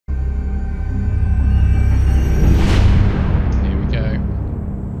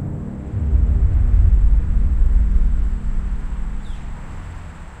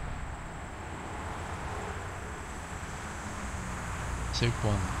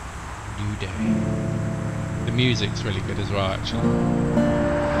New day. The music's really good as well, actually.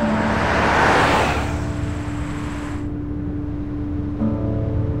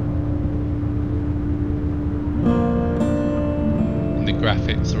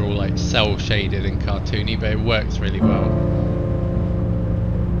 Graphics are all like cell shaded and cartoony, but it works really well.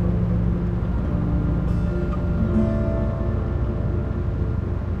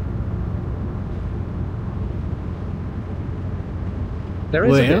 There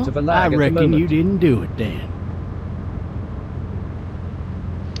is a bit of a lag I reckon you didn't do it then.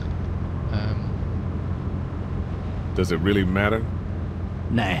 Does it really matter?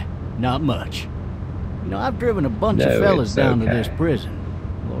 Nah, not much. You know, I've driven a bunch of fellas down to this prison.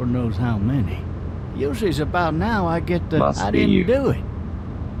 Lord knows how many. Usually it's about now I get the I didn't do it.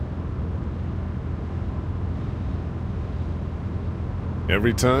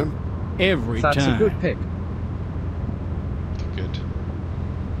 Every time? Every time. That's a good pick. Good.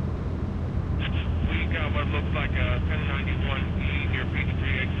 We got what looks like a 1091E near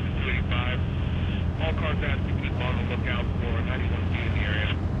Peachtree, exit 285. All cars asked to keep on the lookout for 91E in the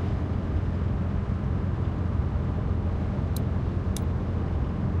area.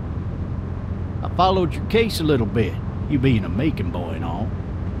 I followed your case a little bit, you being a Macon boy and all.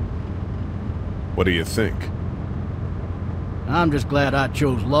 What do you think? I'm just glad I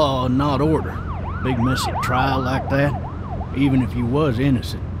chose law and not order. Big messy trial like that, even if you was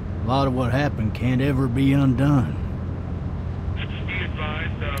innocent, a lot of what happened can't ever be undone. Be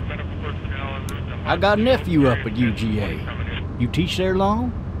advised, medical personnel en route to I got a nephew up at UGA. You teach there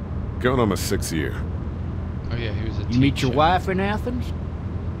long? Going on my 6th year. Oh yeah, he was a teacher. You meet your wife in Athens?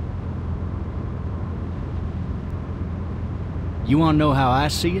 You want to know how I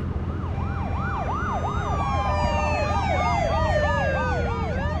see it?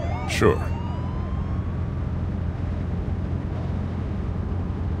 Sure.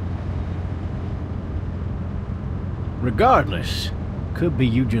 Regardless, could be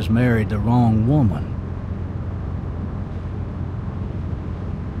you just married the wrong woman.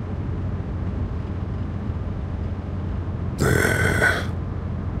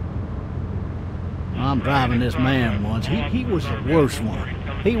 I'm driving this man once. He was the worst one.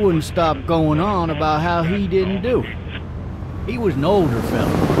 He wouldn't stop going on about how he didn't do it. He was an older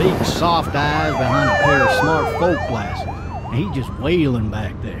fella, big soft eyes behind a pair of smart folk glasses. And he just wailing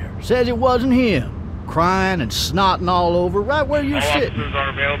back there. Says it wasn't him. Crying and snotting all over right where you're sitting. Officers are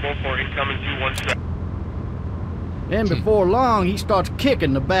available for incoming 217. Then before long, he starts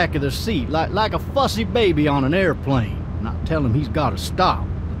kicking the back of the seat like a fussy baby on an airplane. And I tell him he's got to stop.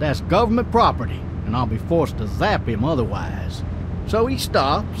 But that's government property, and I'll be forced to zap him otherwise. So he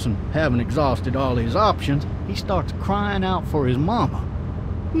stops, and having exhausted all his options, he starts crying out for his mama.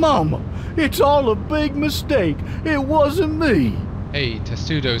 Mama, it's all a big mistake. It wasn't me. Hey,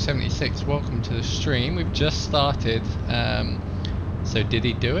 Testudo76, welcome to the stream. We've just started. So did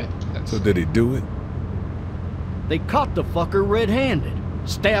he do it? So did he do it? They caught the fucker red-handed,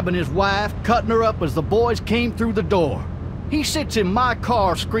 stabbing his wife, cutting her up as the boys came through the door. He sits in my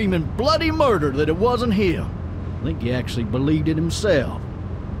car screaming bloody murder that it wasn't him. I think he actually believed it himself.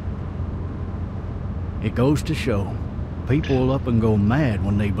 It goes to show, people will up and go mad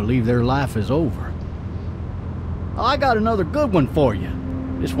when they believe their life is over. I got another good one for you.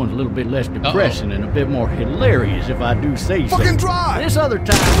 This one's a little bit less depressing and a bit more hilarious, if I do say so. Fucking drive! This other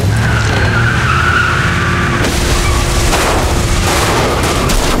time...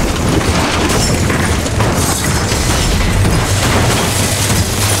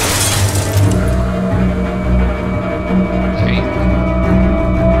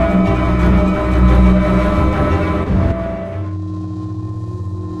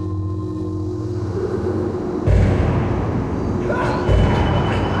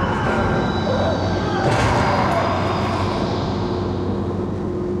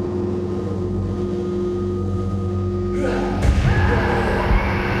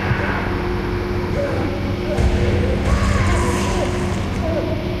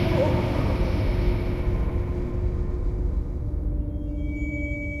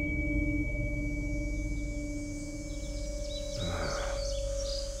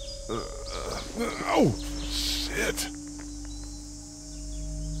 Oh, shit.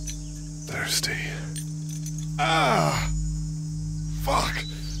 Thirsty. Ah! Fuck!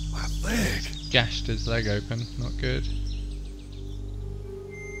 My leg. Gashed his leg open, not good.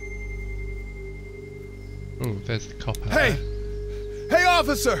 Oh, there's the cop out Hey! there. Hey,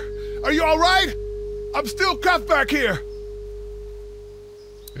 officer! Are you alright? I'm still cuffed back here!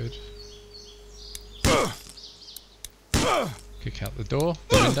 Good. Kick out the door,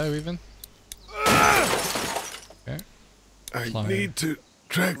 the window even. Okay. I need to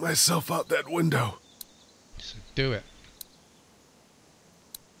drag myself out that window. So do it.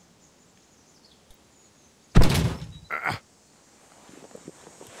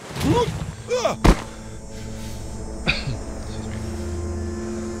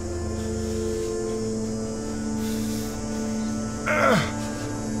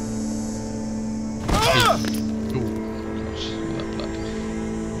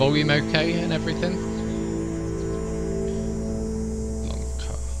 Volume okay and everything? Long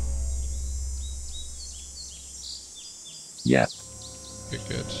car. Yep. Good,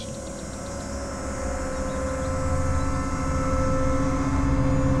 good.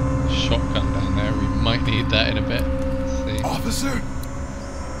 Shotgun down there, we might need that in a bit. Let's see. Officer?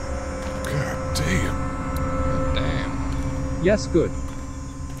 God damn. God damn. Yes, good.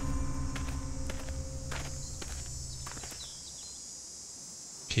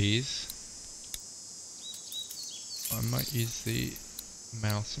 Keys. I might use the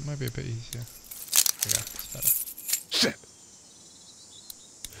mouse, it might be a bit easier. Yeah, it's better. Shit.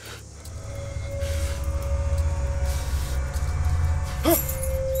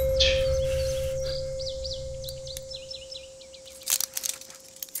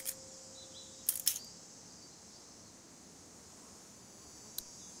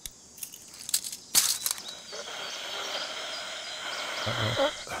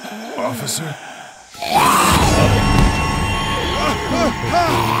 Officer?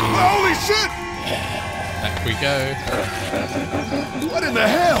 Holy shit! Back we go. What in the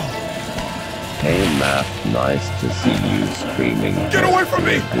hell? Hey Matt, nice to see you screaming. Get away from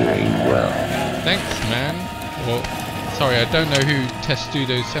me! Doing well. Thanks, man. Well, sorry, I don't know who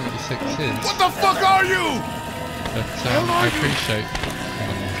Testudo76 is, What the fuck are you? but I appreciate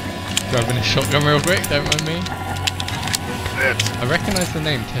grabbing a shotgun real quick, don't mind me. I recognise the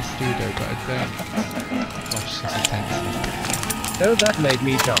name Testudo, but I don't. Gosh, this is tense. Oh, that made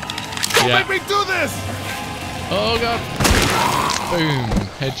me jump. Don't Yeah. make me do this! Oh god! Boom!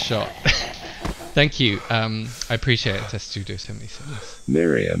 Headshot. Thank you. I appreciate it, Testudo76.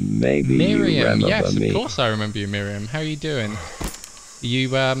 Miriam, maybe you Miriam, remember yes, me. of course I remember you, Miriam. How are you doing? You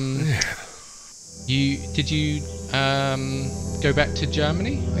did you go back to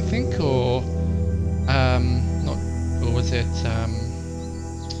Germany, I think, or not, or was it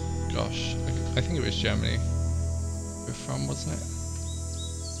gosh, I think it was Germany you're from, wasn't it?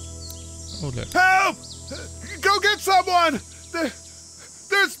 Oh look. Help! Go get someone!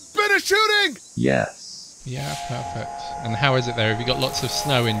 There's been a shooting! Yes. Yeah, perfect. And how is it there? Have you got lots of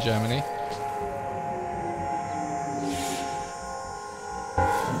snow in Germany?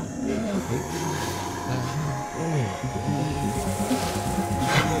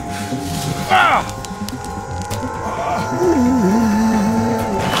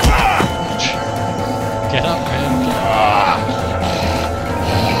 Get up, man. Get up.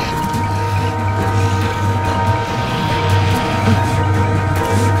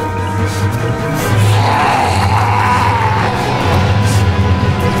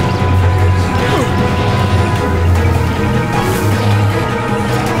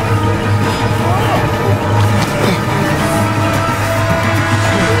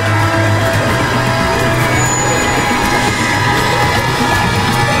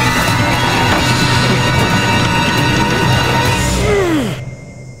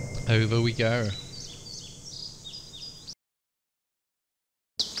 Over we go.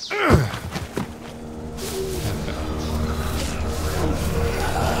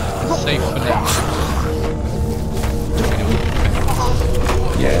 Safe for now.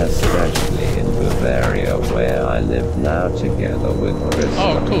 Yeah, especially in Bavaria where I live now together with Crystal.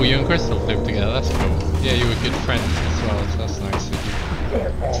 Oh, cool. You and Crystal live together. That's cool. Yeah, you were good friends as well, so that's nice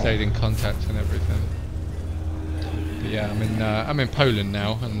that you stayed in contact and everything. But yeah, I'm in Poland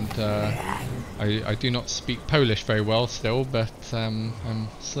now, and I do not speak Polish very well still, but I'm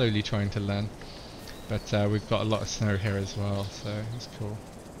slowly trying to learn. But we've got a lot of snow here as well, so it's cool.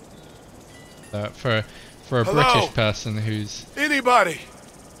 For a Hello? British person who's Anybody?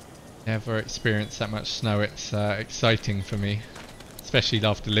 never experienced that much snow, it's exciting for me, especially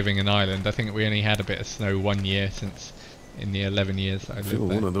after living in Ireland. I think we only had a bit of snow 1 year since in the 11 years that I Fill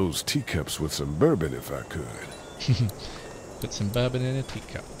lived one there. of those teacups with some bourbon if I could. Put some bourbon in a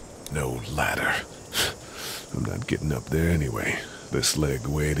teacup. No ladder. I'm not getting up there anyway. This leg the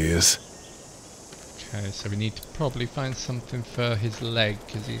way it is. Okay, so we need to probably find something for his leg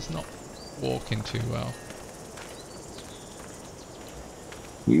because he's not walking too well.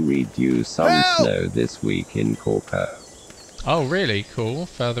 We read you some Help! snow this week in Corco. Oh really? Cool.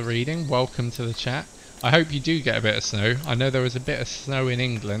 Further reading. Welcome to the chat. I hope you do get a bit of snow. I know there was a bit of snow in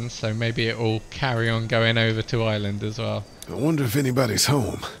England, so maybe it will carry on going over to Ireland as well. I wonder if anybody's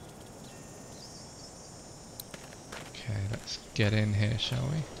home. Okay, let's get in here, shall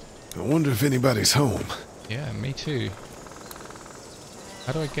we? I wonder if anybody's home. Yeah, me too.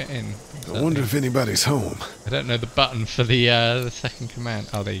 How do I get in? I wonder if anybody's home. I don't know the button for the second command.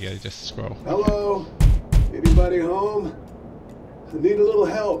 Oh, there you go, just scroll. Hello? Anybody home? I need a little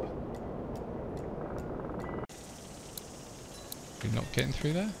help. You're not getting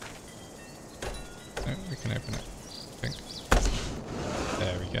through there? No, we can open it, I think.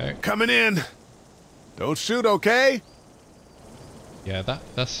 There we go. Coming in. Don't shoot, okay? Yeah,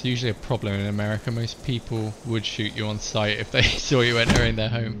 that's usually a problem in America. Most people would shoot you on sight if they saw you entering their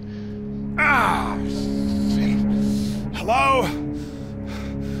home. Ah! Hello?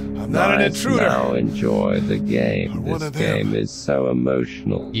 I'm not an intruder. Now enjoy the game. One This of them. game is so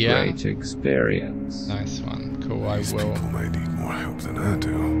emotional. Yeah. Great experience. Nice one. Cool, I These will. people might need more help than I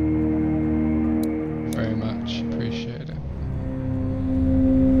do. Very much appreciate it.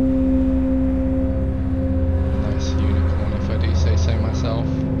 Nice unicorn, if I do say so myself.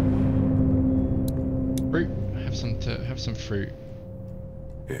 Fruit. Have some fruit.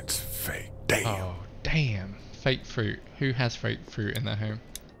 It's fake. Damn. Oh, damn. Fake fruit. Who has fake fruit in their home?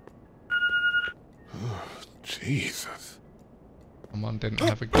 Jesus. Someone didn't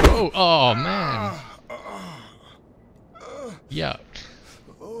have a go. Oh, man. Yuck.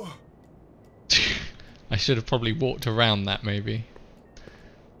 I should have probably walked around that, maybe.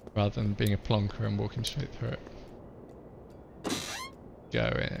 Rather than being a plonker and walking straight through it. Go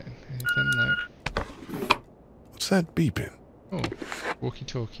in. Anything? No. What's that beeping? Oh,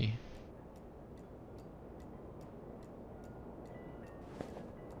 walkie-talkie.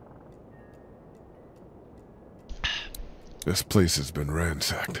 This place has been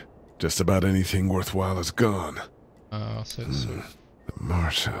ransacked. Just about anything worthwhile is gone. Oh, so it's The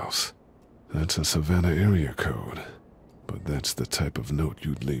Marsh House. That's a Savannah area code. But that's the type of note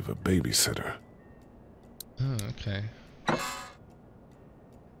you'd leave a babysitter. Oh, okay.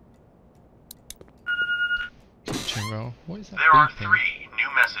 Kitchen roll. What is that There are beeping? 3 new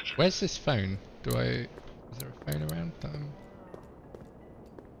messages. Where's this phone? Is there a phone around?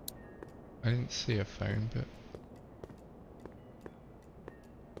 I didn't see a phone, but...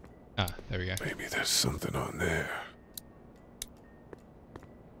 Ah, there we go. Maybe there's something on there.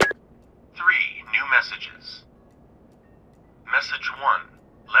 3 new messages. Message 1,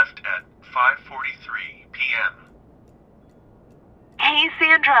 left at 5:43 p.m. Hey,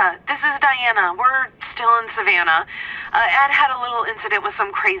 Sandra, this is Diana. We're still in Savannah. Ed had a little incident with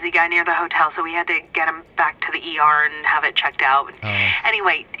some crazy guy near the hotel, so we had to get him back to the ER and have it checked out. Oh.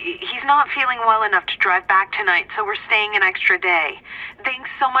 Anyway, he's not feeling well enough to drive back tonight, so we're staying an extra day.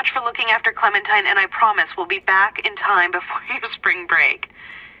 Thanks so much for looking after Clementine, and I promise we'll be back in time before your spring break.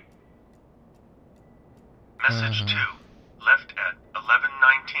 Message 2, left at 11:19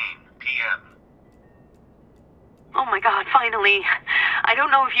 p.m. Oh my God, finally. I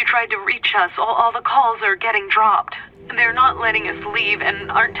don't know if you tried to reach us. All the calls are getting dropped. They're not letting us leave and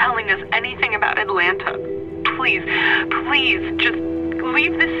aren't telling us anything about Atlanta. Please, please, just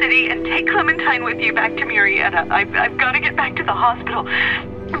leave the city and take Clementine with you back to Murrieta. I've got to get back to the hospital.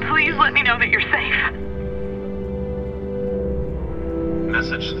 Please let me know that you're safe.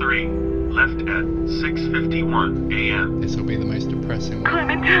 Message 3, left at 6:51 a.m. This will be the most depressing one.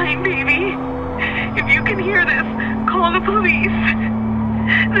 Clementine, baby. If you can hear this, call the police.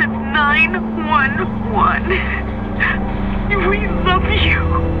 That's 911. We love you.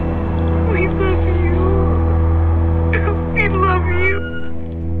 We love you. We love you.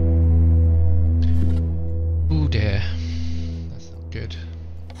 Oh dear. That's not good.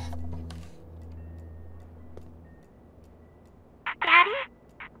 Daddy?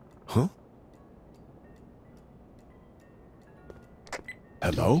 Huh?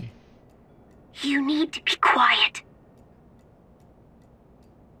 Hello? You need to be quiet.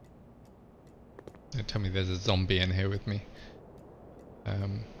 Don't tell me there's a zombie in here with me.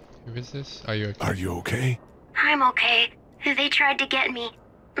 Who is this? Are you okay? Are you okay? I'm okay. They tried to get me,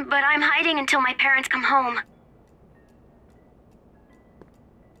 but I'm hiding until my parents come home.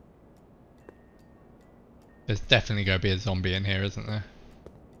 There's definitely going to be a zombie in here, isn't there?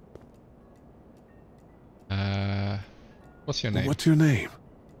 What's your name? What's your name?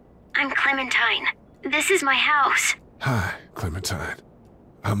 I'm Clementine. This is my house. Hi, Clementine.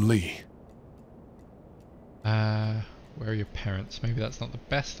 I'm Lee. Where are your parents? Maybe that's not the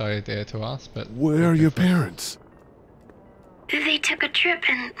best idea to ask, but... Where are your parents? They took a trip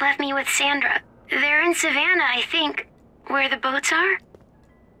and left me with Sandra. They're in Savannah, I think. Where the boats are?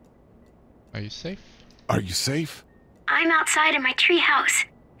 Are you safe? Are you safe? I'm outside in my treehouse.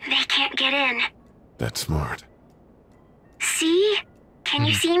 They can't get in. That's smart. See? Can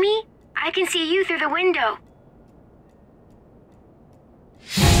you see me? I can see you through the window.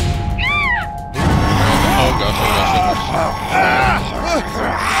 Oh gosh, oh gosh, oh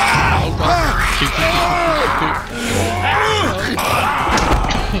gosh. Oh gosh. Shoot,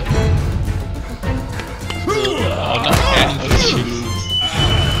 oh no, and Jesus.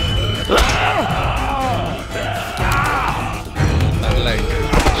 That leg.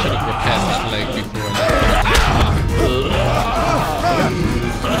 Should have repaired that leg before I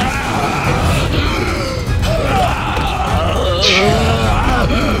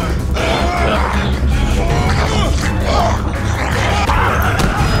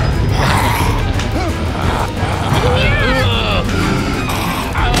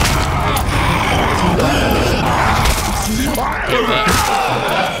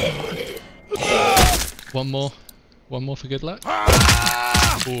One more for good luck.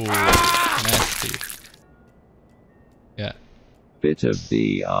 Ooh, nasty. Yeah. Bit of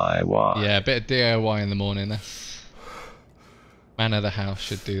DIY. Yeah, a bit of DIY in the morning. That's man of the house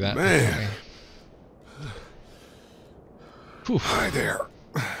should do that. Man. Whew. Hi there.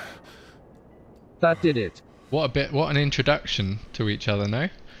 That did it. What an introduction to each other, no?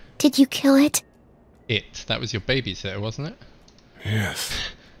 Did you kill it? That was your babysitter, wasn't it?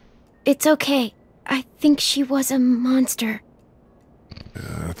 Yes. It's okay. I think she was a monster.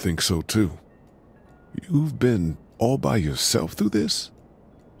 I think so too. You've been all by yourself through this?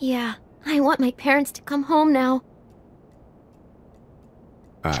 Yeah, I want my parents to come home now.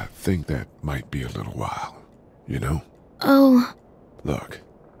 I think that might be a little while, you know? Oh. Look,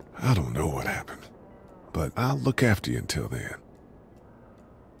 I don't know what happened, but I'll look after you until then.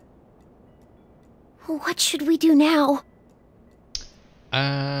 What should we do now?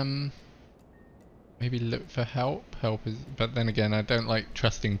 Maybe look for help. But then again, I don't like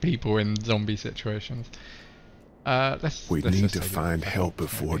trusting people in zombie situations. We need to find help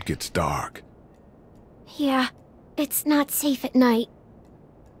before it gets dark. Yeah, it's not safe at night.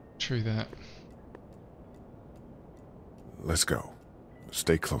 True that. Let's go.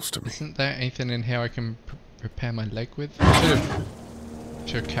 Stay close to me. Isn't there anything in here I can repair my leg with? I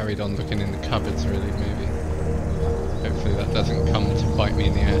should have carried on looking in the cupboards, really, maybe. Hopefully that doesn't come to bite me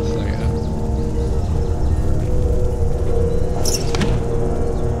in the ass later.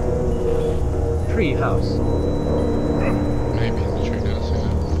 Treehouse. Maybe in the treehouse,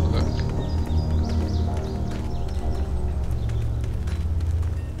 yeah. Look.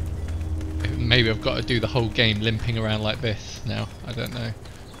 Maybe I've got to do the whole game limping around like this now. I don't know.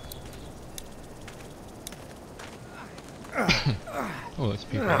 Oh, there's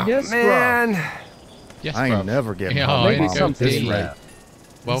people. Yes, man. Yes, I ain't bruv. never getting Yeah, home. way to Maybe go, something's Dee. right.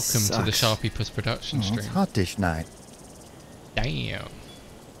 Welcome to the Sucks. Sharpypus production Oh, stream. it's hot this night. Damn.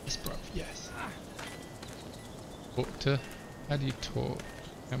 Yes, bruv, yes. Talk to... How do you talk?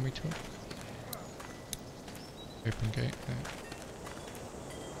 Can we talk? Open gate there.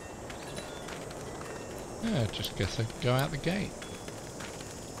 Yeah, just guess I go out the gate.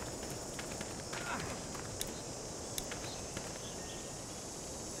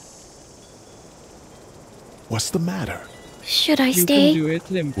 What's the matter? Should I You stay? can do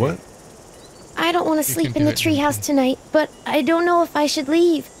it limping. What? I don't want to You sleep can in do the it treehouse limping. tonight, but I don't know if I should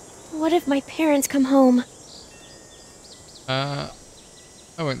leave. What if my parents come home? I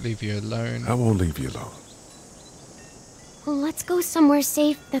won't leave you alone. I won't leave you alone. Let's go somewhere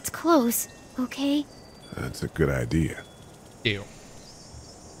safe that's close, okay? That's a good idea. Deal.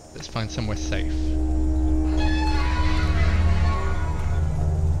 Let's find somewhere safe.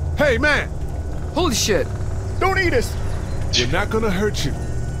 Hey, man! Holy shit! Don't eat us! We're not gonna hurt you.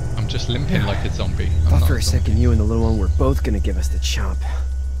 I'm just limping like a zombie. I'm Thought not for a zombie. second you and the little one were both gonna give us the chomp.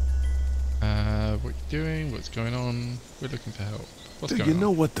 What you doing? What's going on? We're looking for help. What's Do going you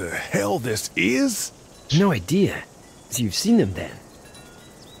know on? what the hell this is? No idea. So you've seen them then?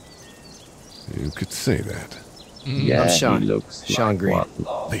 You could say that. Yeah, I'm Sean. he looks Sean like Green. what,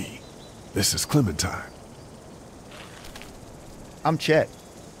 love? Lee, this is Clementine. I'm Chet.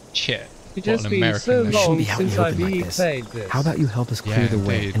 Shit. It's What just an been American so name. Shouldn't long be out in since the I've open like this. played this. How about you help us clear Yeah, the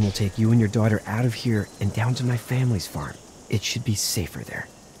way, indeed. and we'll take you and your daughter out of here and down to my family's farm. It should be safer there.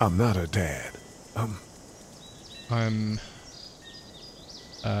 I'm not her dad. I'm a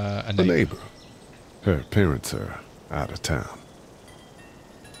A neighbor. neighbor. Her parents are out of town.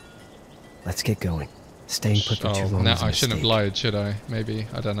 Let's get going. Staying put for too Oh, long no, is a I shouldn't have mistake. lied, should I? Maybe.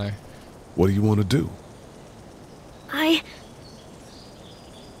 I don't know. What do you want to do?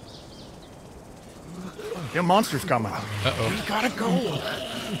 Them monsters coming. Uh-oh. We gotta go.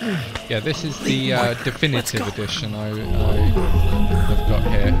 Yeah, this is the definitive edition I've got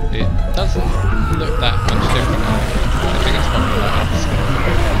here. It doesn't look that much different. I think it's probably that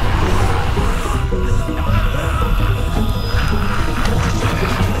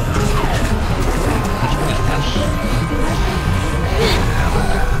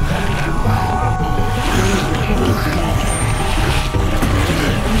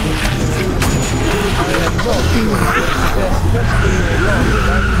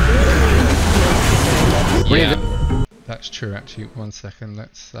Yeah, that's true actually. 1 second,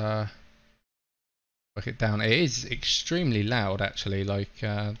 let's work it down. It is extremely loud actually, like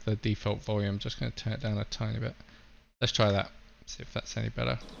the default volume. Just going to turn it down a tiny bit. Let's try that, see if that's any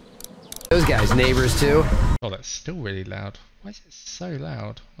better. Those guys neighbors too? Oh, that's still really loud. Why is it so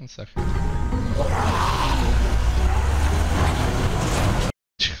loud? 1 second.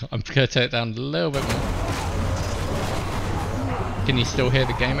 I'm going to turn it down a little bit more. Can you still hear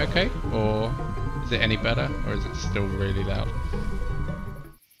the game okay? Or is it any better? Or is it still really loud?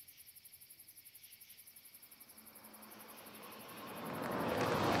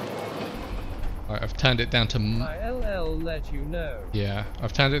 Alright, I've turned it down to... I'll let you know. Yeah,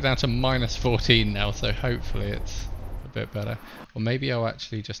 I've turned it down to -14 now, so hopefully it's a bit better. Or maybe I'll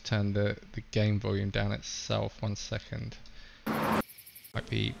actually just turn the game volume down itself. 1 second. Might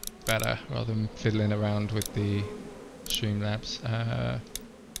be better rather than fiddling around with the Streamlabs.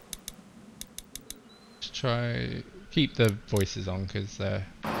 Let's try keep the voices on because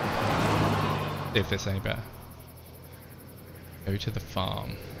if it's any better. Go to the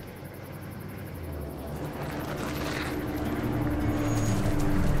farm.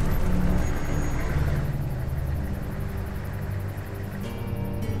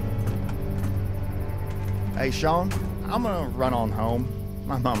 Hey, Sean, I'm gonna run on home.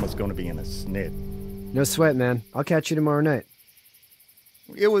 My mama's gonna be in a snit. No sweat, man. I'll catch you tomorrow night.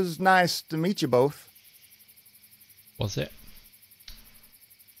 It was nice to meet you both. Was it?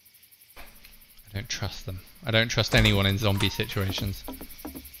 I don't trust them. I don't trust anyone in zombie situations.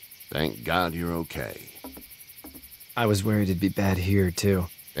 Thank God you're okay. I was worried it'd be bad here, too.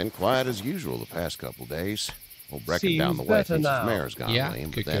 Been quiet as usual the past couple days. Old Brecken down the way thinks his mare's gone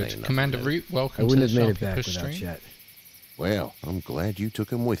lame, good, but that good. ain't Commander nothing new. Root, welcome I wouldn't to the have made it back Sharpypus without stream. Chet. Well, I'm glad you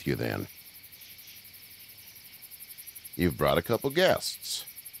took him with you then. You've brought a couple guests.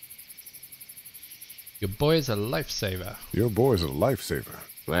 Your boy's a lifesaver. Your boy's a lifesaver.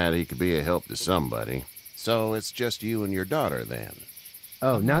 Glad he could be a help to somebody. So it's just you and your daughter then?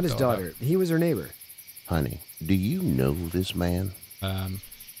 Oh, not his daughter. He was her neighbor. Honey, do you know this man?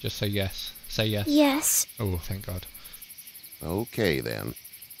 Just say yes. Say yes. Yes. Oh, thank God. Okay then.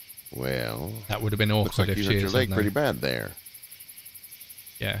 Well, that would have been awkward looks like if you she hurt your is, leg hasn't pretty it? bad there.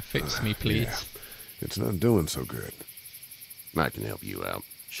 Yeah, fix me, please. Yeah, it's not doing so good. I can help you out.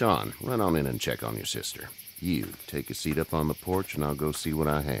 Sean, run on in and check on your sister. You, take a seat up on the porch and I'll go see what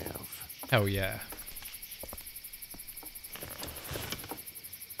I have. Hell yeah.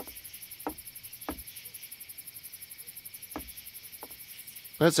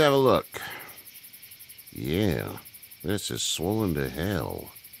 Let's have a look. Yeah, this is swollen to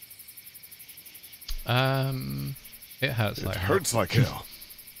hell. It hurts It like hurts like hell.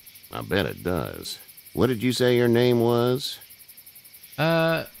 I bet it does. What did you say your name was?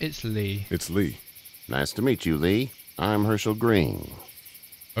 It's Lee. It's Lee. Nice to meet you, Lee. I'm Herschel Green.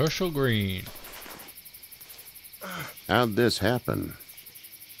 Herschel Green. How'd this happen?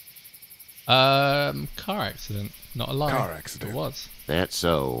 Car accident. Not a lie. Car accident. It was. That's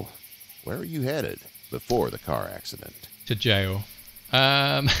so. Where were you headed before the car accident? To jail.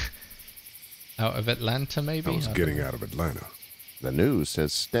 Out of Atlanta, maybe? I was getting out of Atlanta. The news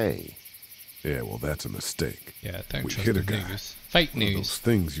says stay. Yeah, well, that's a mistake. Yeah, don't We trust hit the a guy. news. Fake One of news. those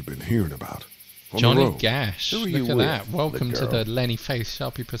things you've been hearing about. On the Johnny road. Gash. Who are Look you at with? that. Welcome The to girl? the Lenny Face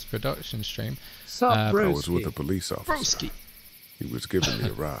Sharpypus production stream. Sup, I broski? was with a police officer. Broski. He was giving me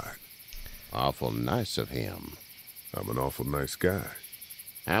a ride. Awful nice of him. I'm an awful nice guy.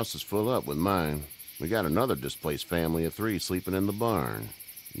 House is full up with mine. We got another displaced family of 3 sleeping in the barn.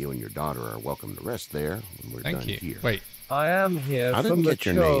 You and your daughter are welcome to rest there when we're Thank done you. here. Wait, I am here I for didn't get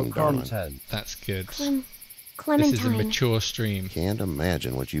your mature name, darling. content. that's good. Clementine. This is a mature stream. Can't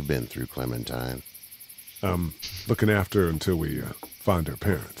imagine what you've been through, Clementine. Looking after her until we find her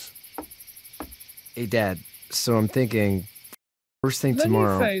parents. Hey, Dad. So I'm thinking, first thing Lenny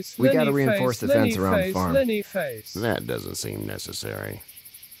tomorrow, face, we gotta Lenny reinforce face, the fence Lenny around the face, farm. Lenny face. That doesn't seem necessary.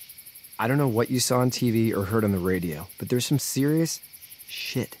 I don't know what you saw on TV or heard on the radio, but there's some serious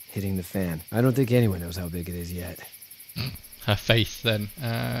shit hitting the fan. I don't think anyone knows how big it is yet. her face then.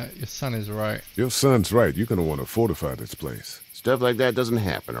 Your son is right. Your son's right. You're gonna want to fortify this place. Stuff like that doesn't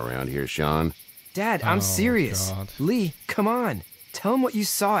happen around here, Sean. Dad, I'm serious. God. Lee, come on. Tell him what you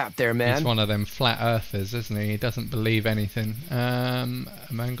saw out there, man. He's one of them flat earthers, isn't he? He doesn't believe anything. A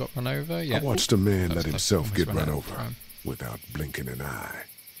man got run over? Yeah. I watched a man let That's himself almost get run run out of over time. without blinking an eye.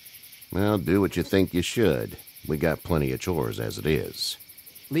 Well, do what you think you should. We got plenty of chores as it is.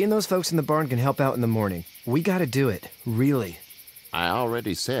 Lee and those folks in the barn can help out in the morning. We gotta do it, really. I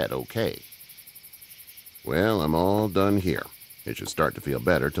already said okay. Well, I'm all done here. It should start to feel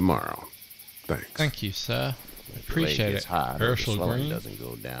better tomorrow. Thanks. Thank you, sir. If your leg Appreciate gets it. hot or the Herschel swelling Green. doesn't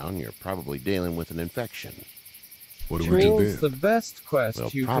go down, you're probably dealing with an infection. What do we do Chores the then? best quest We'll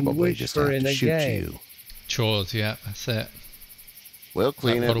you can probably wish just for have in to a shoot game. you. Chores, yeah, that's it. We'll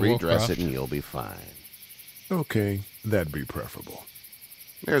clean it, World of redress Warcraft. it, and you'll be fine. Okay, that'd be preferable.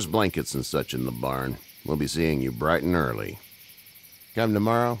 There's blankets and such in the barn. We'll be seeing you bright and early. Come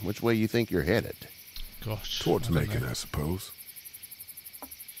tomorrow, which way you think you're headed? Gosh. Towards I don't Macon, know. I suppose.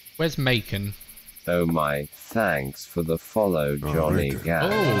 Where's Macon? Oh my, thanks for the follow, Johnny right then. Gat.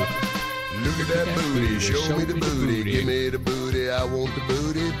 Oh, Look at that booty, show me the booty, give me the booty, I want the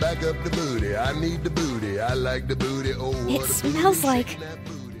booty, back up the booty, I need the booty, I like the booty, oh what It a smells like...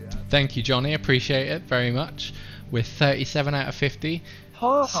 thank you, Johnny. Appreciate it very much. With 37 out of 50.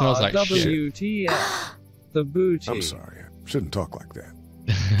 Ha Smells ha, like shit. WTF. The booty. I'm sorry. I shouldn't talk like that.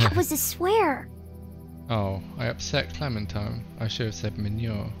 That was a swear. Oh, I upset Clementine. I should have said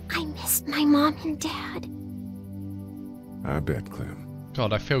manure. I missed my mom and dad. I bet, Clem.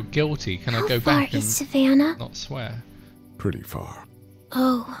 God, I feel guilty. Can I How go far back and is Savannah? not swear? Pretty far.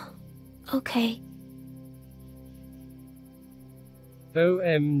 Oh, okay.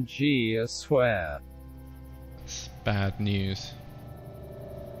 OMG, I swear. That's bad news.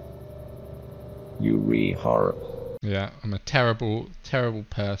 You re-horrible. Yeah, I'm a terrible, terrible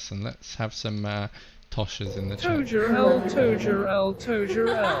person. Let's have some Toshas in the chat. Togerel, Togerel,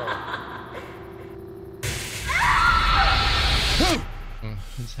 Togerel. Oh,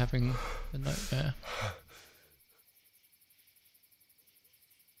 he's having a nightmare.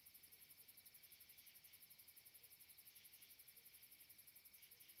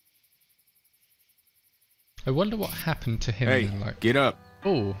 I wonder what happened to him. Hey, in, like, get up.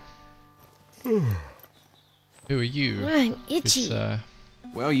 oh. Who are you? I'm itchy. It's,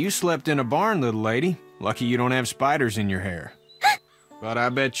 Well, you slept in a barn, little lady. Lucky you don't have spiders in your hair. But I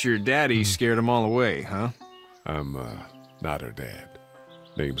bet your daddy scared them all away, huh? I'm, not her dad.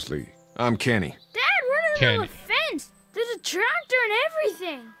 Name's Lee. I'm Kenny. Dad, we're in the middle of a fence. There's a tractor and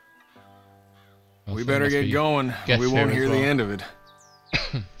everything. We better get going. We won't hear the end of it.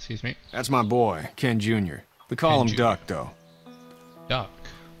 Excuse me. That's my boy, Ken Jr. We call him Duck, though. Duck?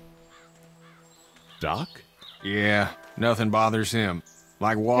 Doc? Yeah, nothing bothers him.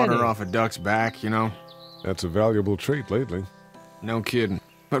 Like water Kenny. off a duck's back, you know? That's a valuable trait lately. No kidding.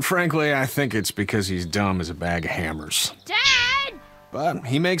 But frankly, I think it's because he's dumb as a bag of hammers. Dad! But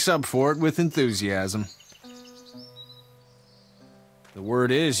he makes up for it with enthusiasm. The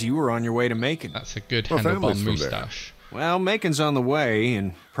word is you were on your way to Macon. That's a good Our handlebar family's from there. moustache. Well, Macon's on the way,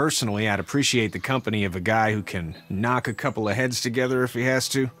 and personally, I'd appreciate the company of a guy who can knock a couple of heads together if he has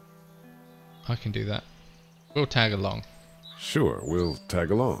to. I can do that. We'll tag along. Sure, we'll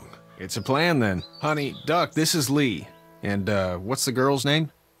tag along. It's a plan, then. Honey, Duck, this is Lee. And, what's the girl's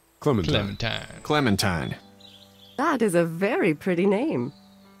name? Clementine. Clementine. That is a very pretty name.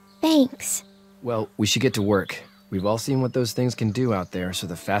 Thanks. Well, we should get to work. We've all seen what those things can do out there, so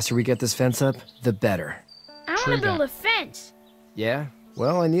the faster we get this fence up, the better. I want to build a fence. Yeah?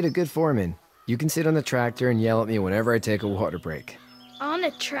 Well, I need a good foreman. You can sit on the tractor and yell at me whenever I take a water break. On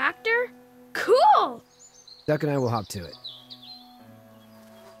a tractor? Cool! Duck and I will hop to it.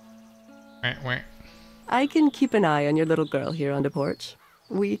 I can keep an eye on your little girl here on the porch.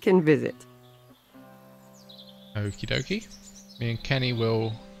 We can visit. Okie dokie. Me and Kenny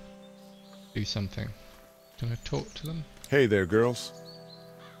will do something. Can I talk to them? Hey there, girls.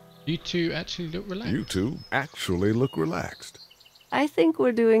 You two actually look relaxed. You two actually look relaxed. I think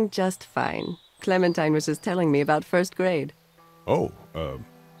we're doing just fine. Clementine was just telling me about first grade. Oh,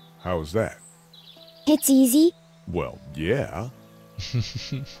 how's that? It's easy. Well, yeah.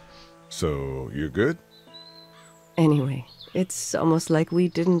 So, you're good? Anyway, it's almost like we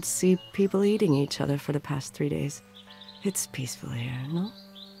didn't see people eating each other for the past 3 days. It's peaceful here, no?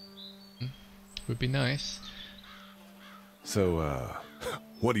 Would be nice. So,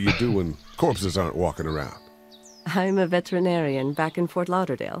 what do you do when corpses aren't walking around? I'm a veterinarian back in Fort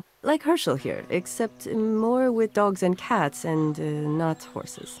Lauderdale. Like Herschel here, except more with dogs and cats and not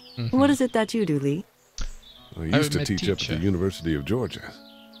horses. Mhm. What is it that you do, Lee? I used to teach up at the University of Georgia.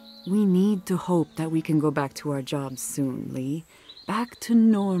 We need to hope that we can go back to our jobs soon, Lee. Back to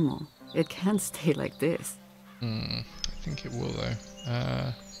normal. It can't stay like this. I think it will,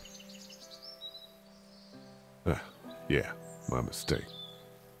 though. Yeah, my mistake.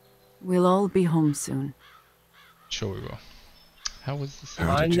 We'll all be home soon. Sure we will. How was this?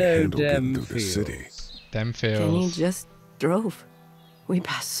 How did you handle getting through the city? Them feels. Kenny just drove. We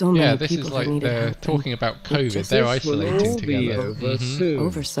passed so many Yeah, this people is who like needed they're help, talking and about it COVID. just- They're This will isolating all be together. over soon.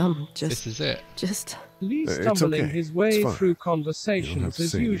 Over some, just This is it. just. Lee It's stumbling okay. his way It's fine. through You don't have conversations to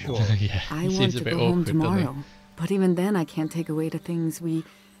as say anymore. usual. Yeah, I he want seems to a bit go home awkward, doesn't he? tomorrow, but even then I can't take away the things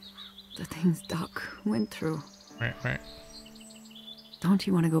Doc went through. Right. Don't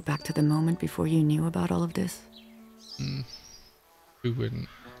you want to go back to the moment before you knew about all of this? Who wouldn't?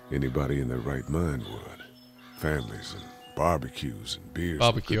 Anybody in their right mind would. Families and barbecues and beers.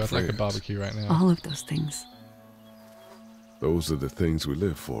 Barbecue. With I'd good like a friends. barbecue right now. All of those things. Those are the things we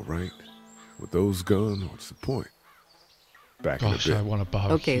live for, right? With those gone, what's the point? Back Gosh, in a I bit. want a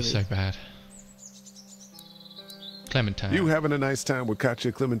barbecue Okay, so bad. Clementine. You having a nice time with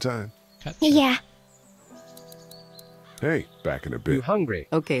Katya, Clementine? Yeah. Hey, back in a You bit. hungry?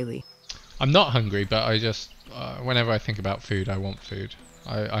 Okay, Lee. I'm not hungry, but I just whenever I think about food, I want food.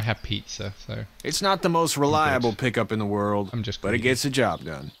 I have pizza, so It's not the most reliable pickup in the world, I'm just but it greedy. gets the job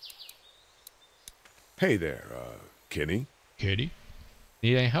done. Hey there, Kenny. Kitty.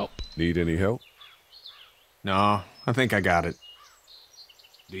 Need any help? Need any help? No, I think I got it.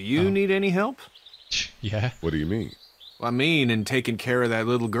 Do you need any help? Yeah. What do you mean? Well, I mean, in taking care of that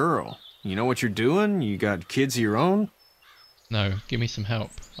little girl. You know what you're doing? You got kids of your own? No, give me some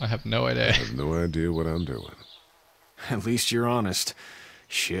help. I have no idea. I have no idea what I'm doing. At least you're honest.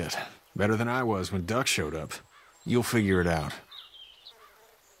 Shit. Better than I was when Duck showed up. You'll figure it out.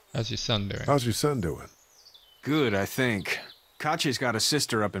 How's your son doing? How's your son doing? Good, I think. Katya's got a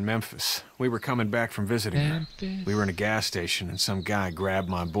sister up in Memphis. We were coming back from visiting her. Memphis. We were in a gas station and some guy grabbed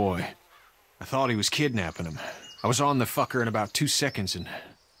my boy. I thought he was kidnapping him. I was on the fucker in about 2 seconds and...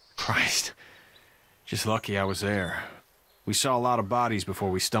 Christ. Just lucky I was there. We saw a lot of bodies before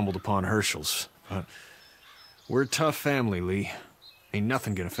we stumbled upon Herschel's, but... We're a tough family, Lee. Ain't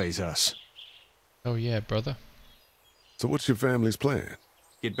nothing gonna faze us. Oh yeah, brother. So what's your family's plan?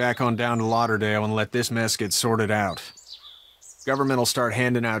 Get back on down to Lauderdale and let this mess get sorted out. Government will start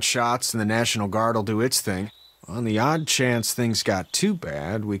handing out shots and the National Guard will do its thing. On the odd chance things got too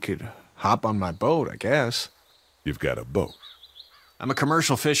bad, we could hop on my boat, I guess. You've got a boat. I'm a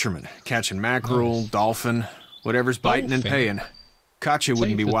commercial fisherman, catching mackerel, dolphin, whatever's biting and Dolphin? paying. Katya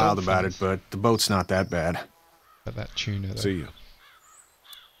wouldn't be Save the wild about it, dolphins. but the boat's not that bad. But that tuna though. See ya.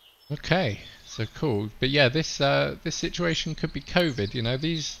 Okay, so cool. But yeah, this this situation could be COVID. You know,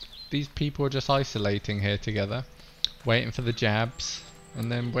 these people are just isolating here together, waiting for the jabs,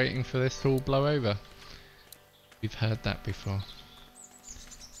 and then waiting for this to all blow over. We've heard that before.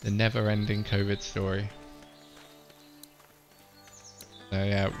 The never-ending COVID story. So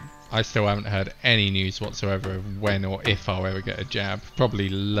yeah, I still haven't heard any news whatsoever of when or if I'll ever get a jab. Probably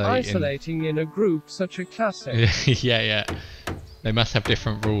late Isolating in a group, such a classic. yeah. They must have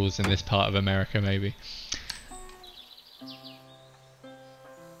different rules in this part of America, maybe.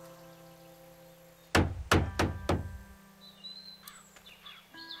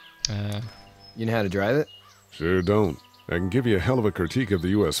 You know how to drive it? Sure don't. I can give you a hell of a critique of the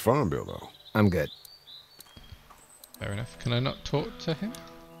U.S. Farm Bill, though. I'm good. Fair enough. Can I not talk to him?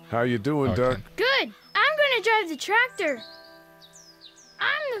 How you doing, Oh, I Duck? can. Good. I'm gonna drive the tractor.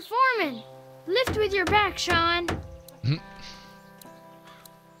 I'm the foreman. Lift with your back, Sean.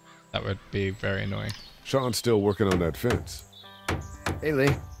 That would be very annoying. Sean's still working on that fence. Hey, Lee.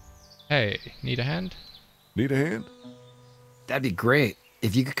 Hey, need a hand? Need a hand? That'd be great.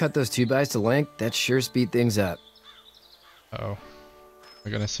 If you could cut those 2x to length, that'd sure speed things up. Uh-oh.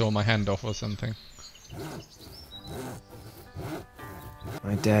 We're gonna saw my hand off or something.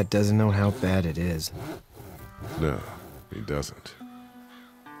 My dad doesn't know how bad it is. No, he doesn't.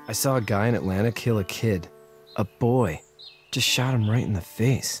 I saw a guy in Atlanta kill a kid. A boy. Just shot him right in the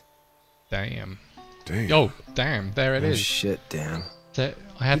face. Damn. Damn. Oh, damn. There it Oh, is. shit, Dan. So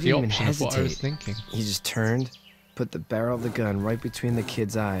I had He the didn't even option of what I was hesitate. thinking. He just turned, put the barrel of the gun right between the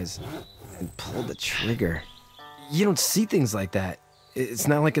kid's eyes, and pulled the trigger. You don't see things like that. It's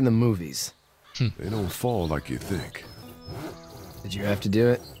not like in the movies. They don't fall like you think. Did you have to do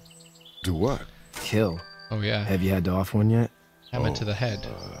it? Do what? Kill. Oh, yeah. Have you had to off one yet? Hammer to the head.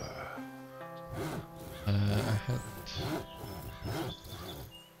 I had...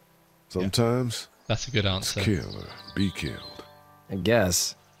 Sometimes That's a good answer. kill or be killed. I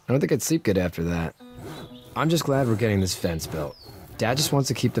guess. I don't think I'd sleep good after that. I'm just glad we're getting this fence built. Dad just wants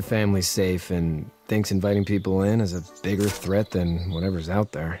to keep the family safe and thinks inviting people in is a bigger threat than whatever's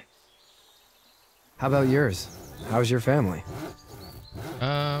out there. How about yours? How's your family?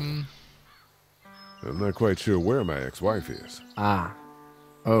 I'm not quite sure where my ex-wife is. Ah.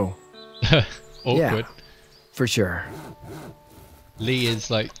 Oh. Awkward. Yeah, for sure. Lee is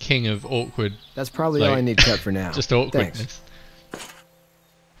like king of awkward. That's probably like, all I need cut for now. Just awkwardness.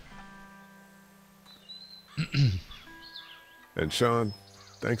 And Sean,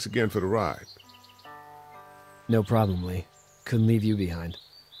 thanks again for the ride. No problem, Lee. Couldn't leave you behind.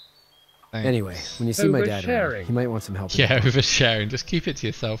 Thanks. Anyway, when you see my dad around, Oversharing. he might want some help. Yeah, oversharing. Just keep it to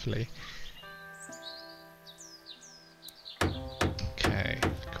yourself, Lee. Okay,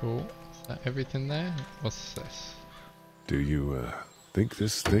 cool. Is that everything there? What's this? Do you think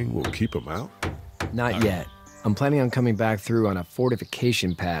this thing will keep him out? Not yet. I'm planning on coming back through on a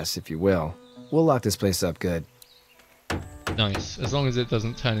fortification pass, if you will. We'll lock this place up good. Nice. As long as it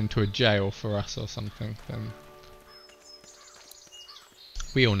doesn't turn into a jail for us or something, then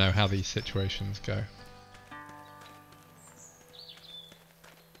we all know how these situations go.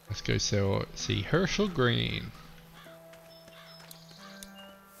 Let's go see Herschel Green.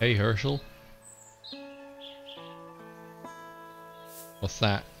 Hey Herschel. What's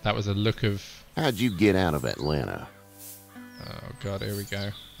that? That was a look of... How'd you get out of Atlanta? Oh god, here we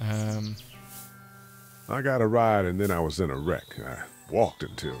go. I got a ride and then I was in a wreck. I walked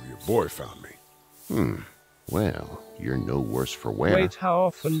until your boy found me. Well, you're no worse for wear. Wait, how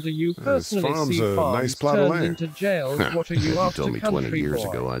often do you personally farm's see a farms nice plot of turned land. into jails? What are you If after, you told me country 20 years boy?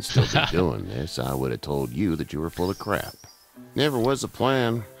 ago I'd still be doing this, I would have told you that you were full of crap. Never was a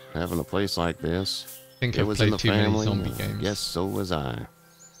plan, having a place like this. Think It I've was in played the too many family. zombie games. Yes, so was I.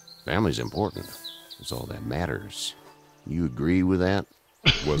 Family's important. It's all that matters. You agree with that?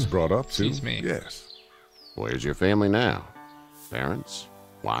 Was brought up to? Excuse me. Yes. Where's your family now? Parents?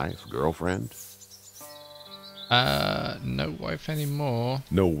 Wife? Girlfriend? No wife anymore.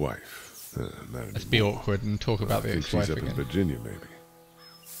 No wife. Not Let's be anymore. awkward and talk about the I think ex-wife she's up in again. Virginia, maybe.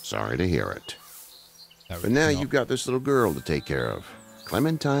 Sorry to hear it. No, But now it's not. you've got this little girl to take care of.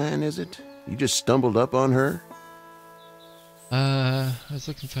 Clementine, is it? You just stumbled up on her? I was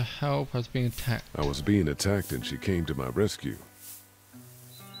looking for help. I was being attacked. I was being attacked and she came to my rescue.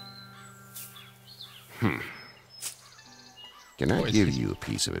 Can I What is give his you a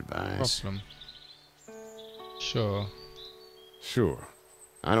piece of advice? Problem. Sure. Sure.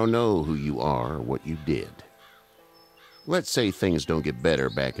 I don't know who you are or what you did. Let's say things don't get better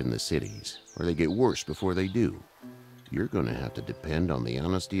back in the cities, or they get worse before they do. You're going to have to depend on the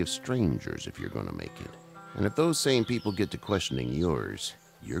honesty of strangers if you're going to make it. And if those same people get to questioning yours,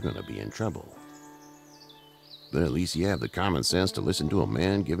 you're going to be in trouble. But at least you have the common sense to listen to a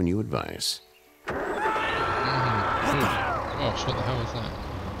man giving you advice. Gosh, what the hell was that?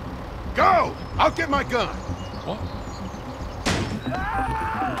 Go! I'll get my gun! What?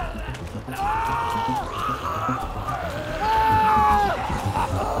 Oh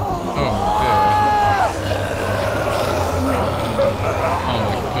dear. Oh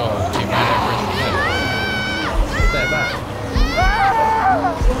my god, he ran over his head. They're back.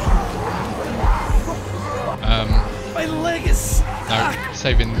 My leg is stuck. No,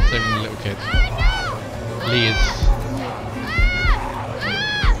 saving the little kid. Lee is...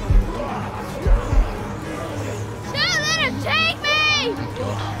 Don't let him take me!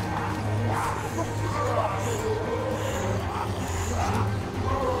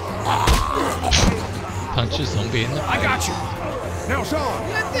 Punch a zombie in the face. I got you! Now, Sean!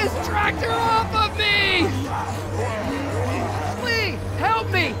 Get this tractor off of me! Please, help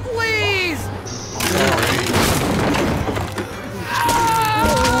me, please!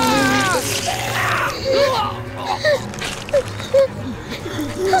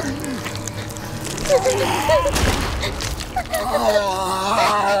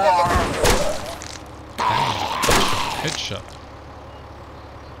 Headshot.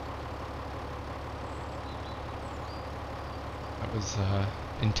 That was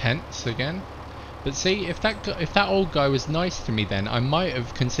intense again. But see, if that old guy was nice to me, then I might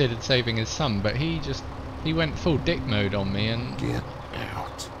have considered saving his son. But he went full dick mode on me, and Get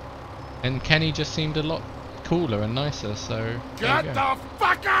out. And Kenny just seemed a lot cooler and nicer. So Get the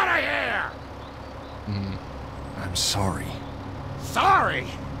fuck out of here! I'm sorry. Sorry?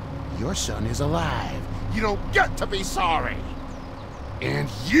 Your son is alive. You don't get to be sorry. And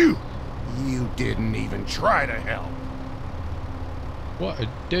you didn't even try to help. What a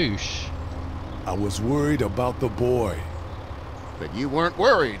douche. I was worried about the boy. But you weren't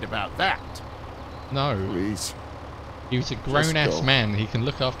worried about that. No. Please. He was a grown-ass go. man. He can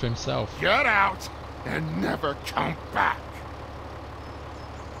look after himself. Get out and never come back.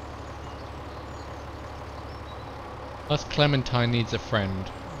 Plus Clementine needs a friend,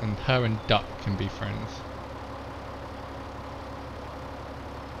 and her and Duck can be friends.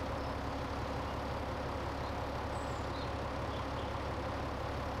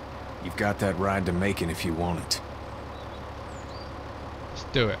 You've got that ride to Macon if you want it. Let's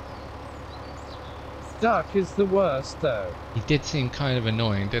do it. Duck is the worst, though. He did seem kind of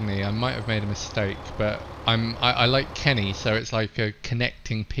annoying, didn't he? I might have made a mistake, but I like Kenny, so it's like a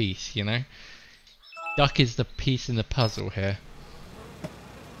connecting piece, you know? Duck is the piece in the puzzle here.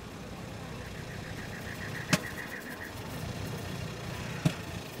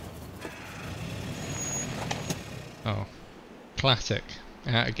 Oh. Classic.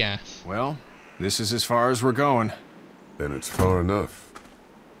 Out of gas. Well, this is as far as we're going. Then it's far enough.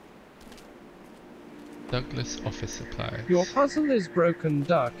 Douglas office supplies. Your puzzle is broken,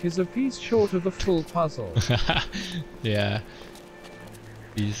 Duck is a piece short of a full puzzle. Yeah.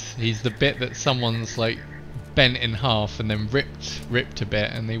 He's the bit that someone's like bent in half and then ripped a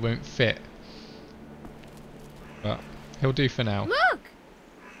bit and they won't fit. But he'll do for now. Look!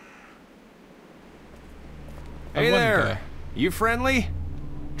 Hey there! You friendly?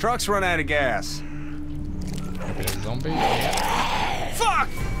 Truck's run out of gas. Maybe a zombie? Yeah. Fuck!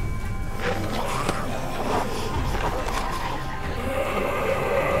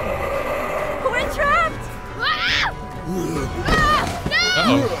 We're trapped!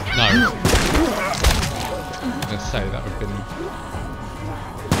 Uh-oh. No. I was gonna say, that would have been...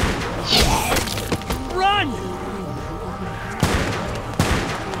 Run!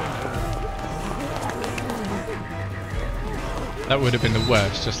 That would have been the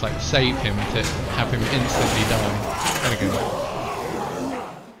worst, just like save him to have him instantly die. There we go.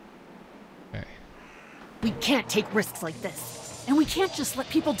 Okay. We can't take risks like this. And we can't just let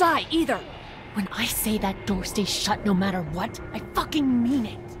people die, either. When I say that door stays shut no matter what, I fucking mean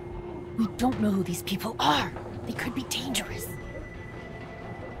it. We don't know who these people are. They could be dangerous.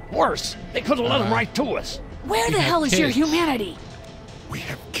 Worse, they could have let them right to us. Where the hell is your humanity? We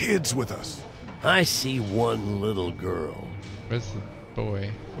have kids with us. I see one little girl. Where's the boy?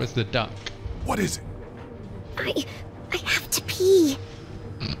 Where's the duck? What is it? I have to pee.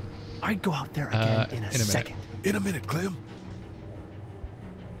 I'd go out there again in a second. In a minute, Clem.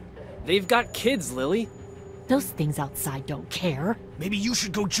 They've got kids, Lily. Those things outside don't care. Maybe you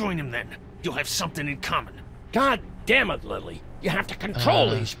should go join them then. You'll have something in common. God damn it, Lily. You have to control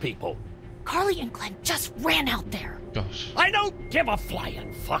these people. Carly and Glenn just ran out there. Gosh. I don't give a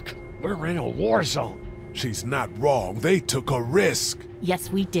flying fuck. We're in a war zone. She's not wrong. They took a risk. Yes,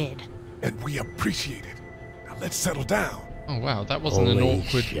 we did. And we appreciate it. Now let's settle down. Oh wow, that wasn't an Holy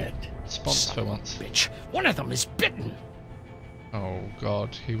awkward shit. response for once. Bitch, one of them is bitten. Oh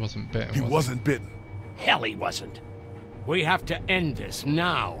god, he wasn't bitten. He wasn't bitten. Hell, he wasn't. We have to end this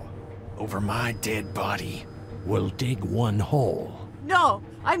now. Over my dead body. We'll dig one hole. No,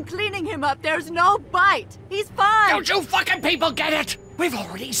 I'm cleaning him up. There's no bite. He's fine. Don't you fucking people get it? We've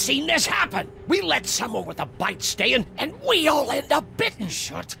already seen this happen. We let someone with a bite stay in, and we all end up bitten.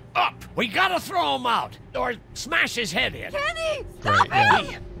 Shut up. We gotta throw him out, or smash his head in. Kenny, stop Great, yeah.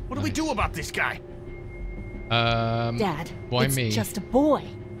 Hey, what do we do about this guy? Dad, why it's me? just a boy.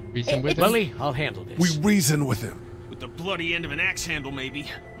 Reason with him? Lily, I'll handle this. We reason with him. With the bloody end of an axe handle, maybe.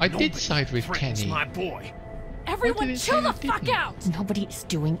 I did side with threatens Kenny. my boy. Everyone chill the fuck out! Nobody is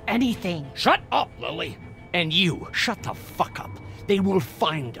doing anything. Shut up, Lily. And you, shut the fuck up. They will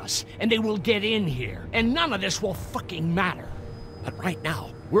find us, and they will get in here, and none of this will fucking matter. But right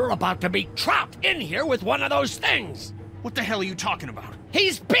now, we're about to be trapped in here with one of those things. What the hell are you talking about?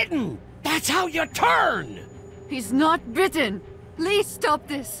 He's bitten! That's how you turn! He's not bitten. Please stop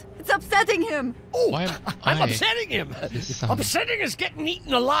this. It's upsetting him. Oh, Why am I'm I upsetting him. his son? Upsetting is getting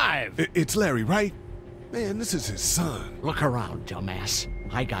eaten alive. It's Larry, right? Man, this is his son. Look around, dumbass.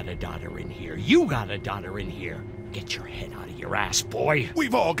 I got a daughter in here. You got a daughter in here. Get your head out of your ass, boy.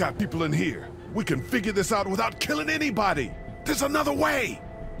 We've all got people in here. We can figure this out without killing anybody. There's another way.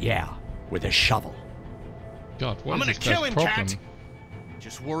 Yeah, with a shovel. God, what I'm is gonna this kill guy's him, problem? Cat.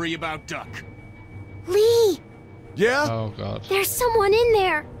 Just worry about Duck. Lee, Yeah? Oh god. there's someone in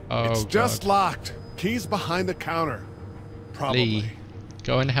there. Oh It's god. just locked. Keys behind the counter. Probably. Lee,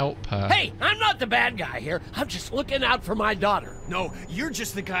 go and help her. Hey, I'm not the bad guy here. I'm just looking out for my daughter. No, you're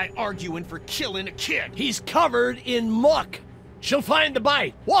just the guy arguing for killing a kid. He's covered in muck. She'll find the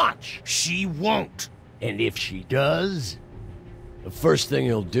bite. Watch. She won't. And if she does, the first thing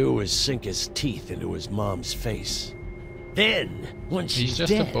he'll do is sink his teeth into his mom's face. Then, when she's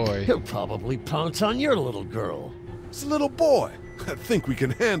just a dead, boy. he'll probably pounce on your little girl. It's a little boy. I think we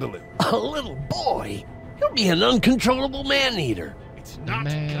can handle him. A little boy? He'll be an uncontrollable man-eater. It's not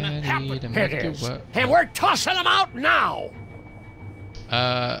gonna happen. It is. And we're tossing him out now!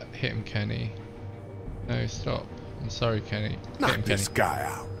 Hit him, Kenny. No, stop. I'm sorry, Kenny. Knock Hit him, this Kenny. guy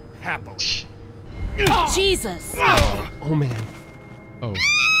out. Happily. Jesus! Oh, man. Oh.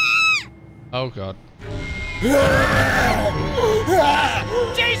 Oh, God.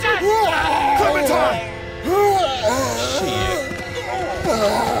 Jesus! Clementine! Shit.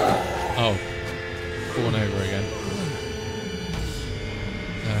 Oh. Born over again.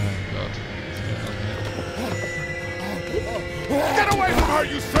 Oh, God. What's going on here? Get away from her,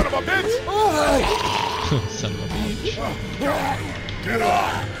 you son of a bitch! Son of a bitch. Get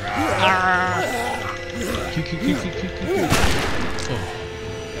off! Oh,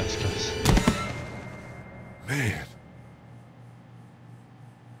 that's close. Man.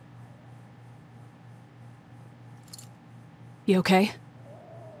 You okay?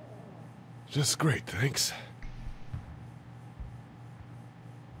 Just great, thanks.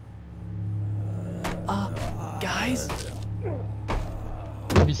 Guys?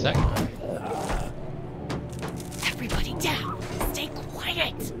 Who's that guy? Everybody down! Stay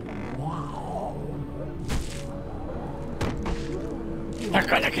quiet! They're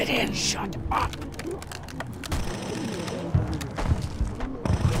gonna get in. Shut up.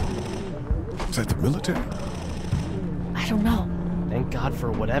 Is that the military? I don't know. Thank God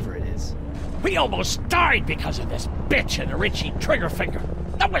for whatever it is. We almost died because of this bitch and a Richie trigger finger.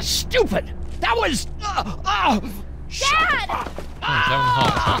 That was stupid. That was... Dad! Oh, he's having a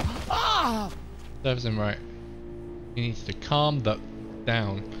heart attack. Serves him right. He needs to calm that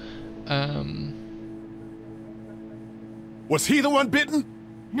down. Was he the one bitten?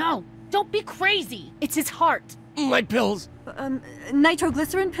 No! Don't be crazy! It's his heart! My pills.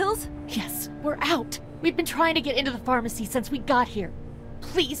 Nitroglycerin pills? Yes, we're out. We've been trying to get into the pharmacy since we got here.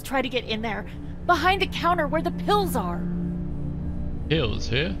 Please try to get in there. Behind the counter where the pills are. Pills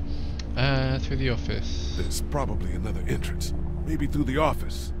here? Through the office. There's probably another entrance. Maybe through the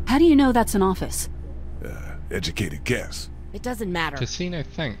office. How do you know that's an office? Educated guess. It doesn't matter. Casino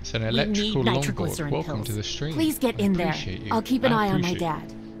thanks, an We electrical need longboard. nitroglycerin Welcome pills. to the stream. Please get in there. Appreciate you. I'll keep an I eye on my appreciate you.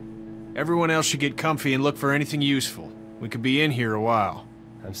 dad. Everyone else should get comfy and look for anything useful. We could be in here a while.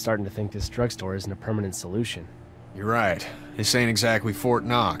 I'm starting to think this drugstore isn't a permanent solution. You're right. This ain't exactly Fort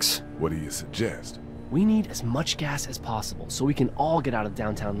Knox. What do you suggest? We need as much gas as possible so we can all get out of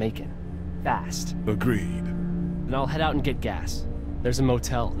downtown Macon. Fast. Agreed. Then I'll head out and get gas. There's a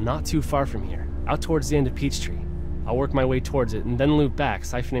motel not too far from here, out towards the end of Peachtree. I'll work my way towards it and then loop back,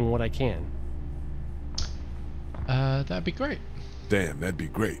 siphoning what I can. That'd be great. Damn, that'd be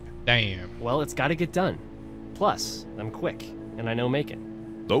great. Damn. Well, it's gotta get done. Plus, I'm quick, and I know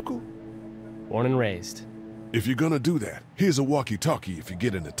Macon. Local? Born and raised. If you're gonna do that, here's a walkie-talkie if you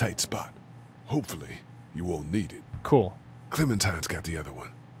get in a tight spot. Hopefully, you won't need it. Cool. Clementine's got the other one.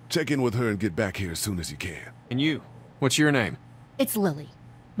 Check in with her and get back here as soon as you can. And you? What's your name? It's Lily.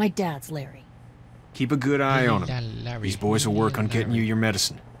 My dad's Larry. Keep a good eye on him. These boys will work on getting you your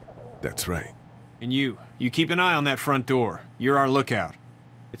medicine. That's right. And you keep an eye on that front door. You're our lookout.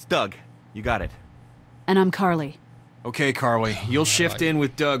 It's Doug. You got it. And I'm Carly. Okay, Carly. You'll shift in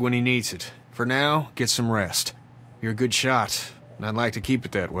with Doug when he needs it. For now, get some rest. You're a good shot, and I'd like to keep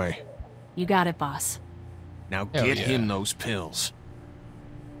it that way. You got it, boss. Now Hell get yeah. him those pills.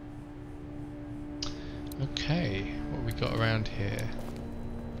 Okay, what we got around here?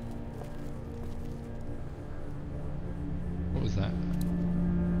 What was that?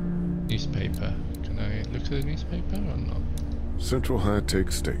 Newspaper. Can I look at the newspaper or not? Central High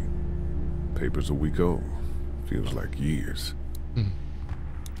Tech State. Paper's a week old. Feels like years.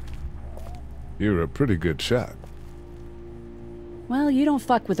 You're a pretty good shot. Well, you don't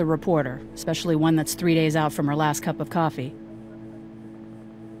fuck with a reporter, especially one that's 3 days out from her last cup of coffee.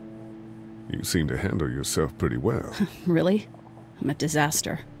 You seem to handle yourself pretty well. Really? I'm a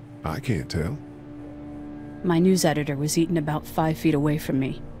disaster. I can't tell. My news editor was eaten about 5 feet away from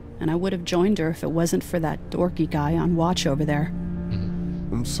me, and I would have joined her if it wasn't for that dorky guy on watch over there.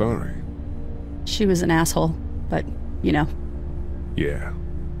 I'm sorry. She was an asshole, but, you know. Yeah.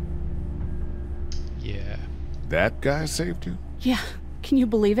 Yeah. That guy saved you? Yeah, can you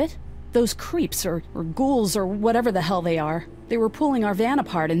believe it? Those creeps, or ghouls, or whatever the hell they are. They were pulling our van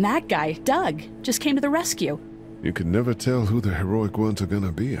apart, and that guy, Doug, just came to the rescue. You can never tell who the heroic ones are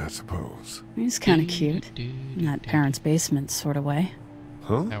gonna be, I suppose. He's kind of cute. In that parents' basement sort of way.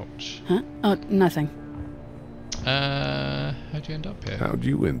 Huh? Ouch. Huh? Oh, nothing. How'd you end up here? How'd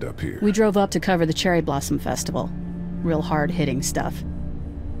you end up here? We drove up to cover the Cherry Blossom Festival. Real hard-hitting stuff.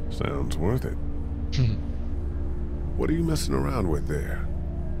 Sounds worth it. What are you messing around with there?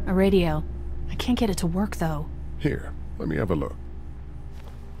 A radio. I can't get it to work, though. Here, let me have a look.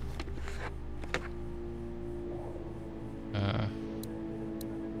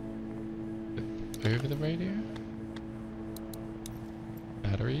 Over the radio?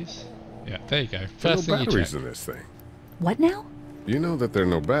 Batteries? Yeah, there you go. There are First no thing you batteries check. in this thing. What now? You know that there are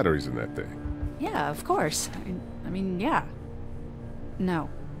no batteries in that thing. Yeah, of course. I mean, yeah. No.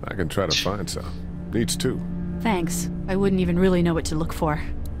 I can try to find some. Needs two. Thanks. I wouldn't even really know what to look for.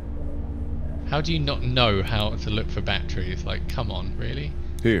 How do you not know how to look for batteries? Like, come on, really?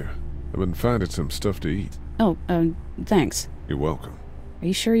 Here, I've been finding some stuff to eat. Oh, thanks. You're welcome. Are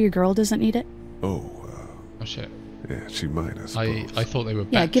you sure your girl doesn't need it? Oh, oh shit. Yeah, she might, I suppose. I thought they were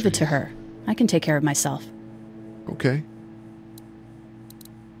batteries. Yeah, give it to her. I can take care of myself. Okay.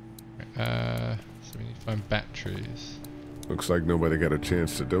 So we need to find batteries. Looks like nobody got a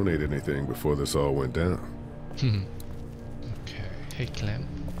chance to donate anything before this all went down. Okay. Hey, Clem.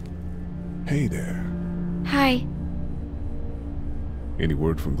 Hey there. Hi. Any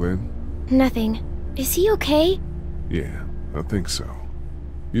word from Glenn? Nothing. Is he okay? Yeah, I think so.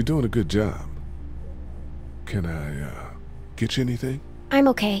 You're doing a good job. Can I, get you anything? I'm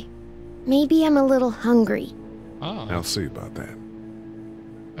okay. Maybe I'm a little hungry. Oh. I'll see about that.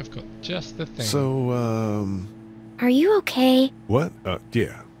 I've got just the thing. So, Are you okay? What?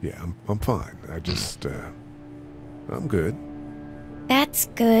 Yeah, I'm fine. I just, I'm good. That's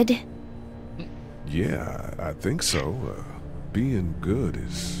good. Yeah, I think so. Being good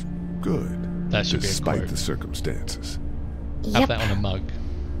is good. That should be a despite quote. the circumstances. Have that on a mug.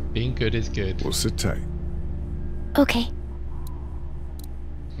 Being good is good. Well, sit tight. Okay.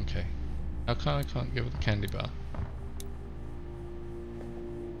 Okay. How come I can't give her the candy bar?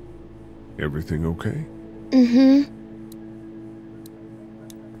 Everything okay? Mm-hmm.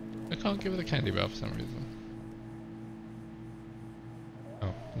 I can't give her the candy bar for some reason.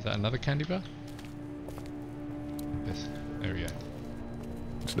 Oh, is that another candy bar? Yes. There we go.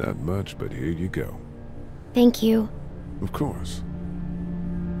 It's not much, but here you go. Thank you. Of course.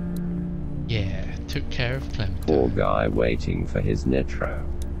 Yeah, took care of Clem. Poor guy waiting for his nitro.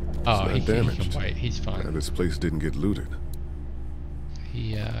 Oh, It's not he damaged. can wait. He's fine. And this place didn't get looted.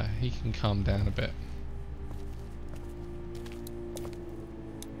 He can calm down a bit.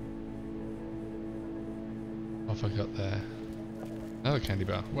 What have I got there? Another candy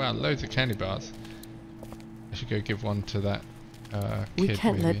bar. Wow, loads of candy bars. I should go give one to that kid. We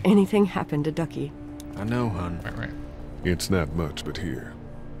can't maybe. let anything happen to Ducky. I know, hun. Right. It's not much, but here.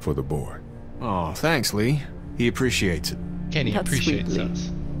 For the boy. Oh, thanks, Lee. He appreciates it. Kenny That's appreciates sweet, Lee. us.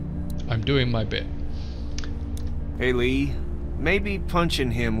 I'm doing my bit. Hey, Lee. Maybe punching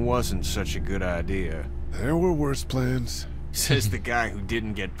him wasn't such a good idea. There were worse plans. Says the guy who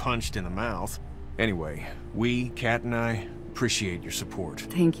didn't get punched in the mouth. Anyway, we, Kat and I, appreciate your support.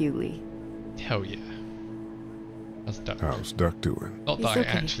 Thank you, Lee. Hell yeah. How's Duck? How's Duck doing? Not He's that I okay.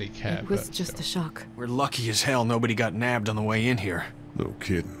 actually care, It was but just a shock. We're lucky as hell nobody got nabbed on the way in here. No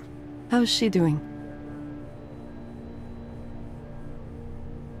kidding. How's she doing?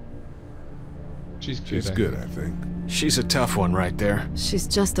 She's good. She's good, I think. She's a tough one right there. She's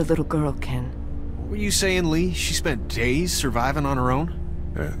just a little girl, Ken. What were you saying, Lee? She spent days surviving on her own?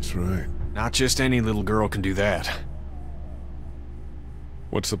 That's right. Not just any little girl can do that.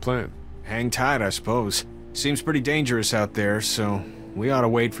 What's the plan? Hang tight, I suppose. Seems pretty dangerous out there, so we ought to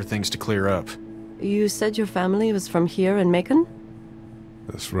wait for things to clear up. You said your family was from here in Macon?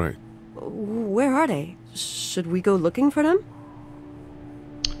 That's right. Where are they? Should we go looking for them?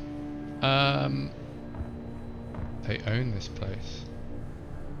 They own this place.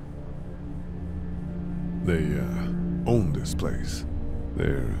 They, own this place.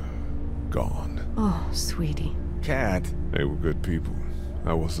 They're, gone. Oh, sweetie. Kat. They were good people.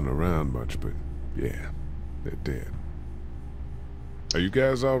 I wasn't around much, but yeah, they're dead. Are you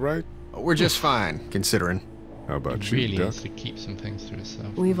guys alright? We're just fine, considering. How about He you, really Duck? needs to keep some things to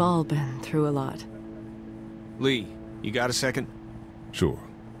himself. We've all been through a lot. Lee, you got a second? Sure.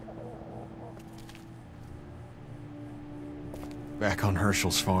 Back on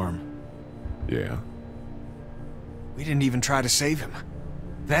Herschel's farm. Yeah? We didn't even try to save him.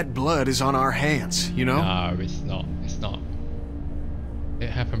 That blood is on our hands, you know? No, it's not. It's not. It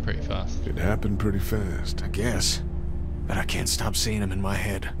happened pretty fast. It happened pretty fast. I guess. But I can't stop seeing him in my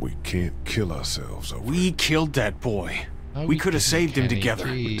head. We can't kill ourselves over We killed that boy. No, we could have saved him Kenny, together.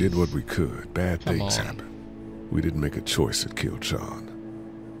 geez. We did what we could. Bad Come things on. happen. We didn't make a choice that killed Sean.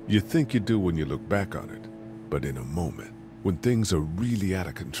 You think you do when you look back on it, but in a moment, when things are really out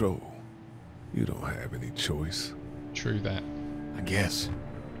of control, you don't have any choice. True that. I guess.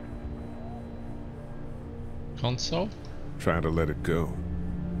 Console? Try to let it go.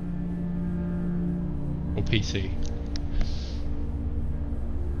 Or PC?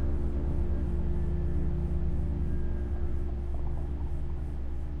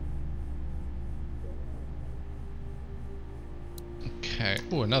 Okay.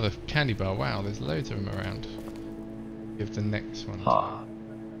 Oh, another candy bar. Wow, there's loads of them around. Give the next one.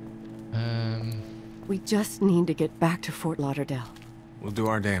 We just need to get back to Fort Lauderdale. We'll do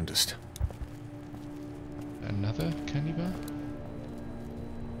our damnedest. Another candy bar?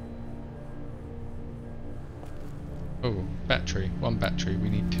 Oh, battery. One battery. We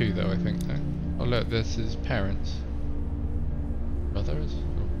need two though, I think. Though. Oh look, this is parents. Brothers?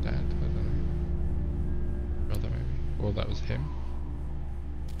 Or dad? I don't know. Brother maybe. Or that was him.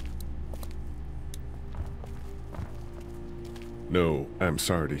 No, I'm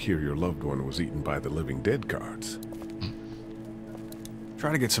sorry to hear your loved one was eaten by the living dead cards.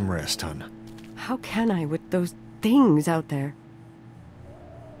 Try to get some rest, hon. How can I with those things out there?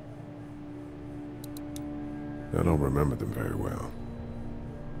 I don't remember them very well.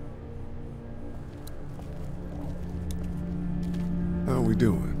 How are we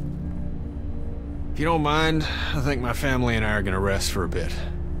doing? If you don't mind, I think my family and I are gonna rest for a bit.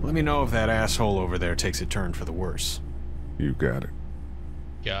 Let me know if that asshole over there takes a turn for the worse. You got it.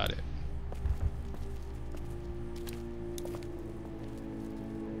 Got it.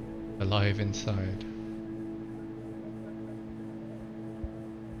 Alive inside.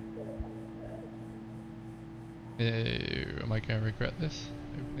 Am I going to regret this?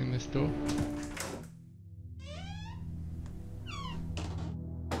 Opening this door?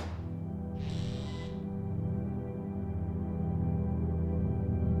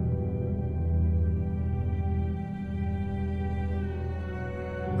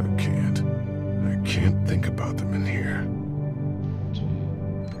 I can't think about them in here.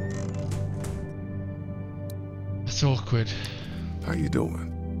 That's awkward. How you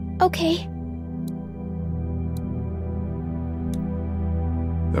doing? Okay.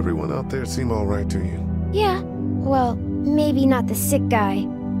 Everyone out there seem all right to you? Yeah. Well, maybe not the sick guy.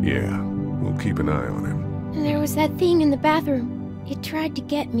 Yeah, we'll keep an eye on him. And there was that thing in the bathroom. It tried to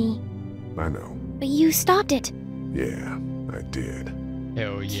get me. I know. But you stopped it. Yeah, I did.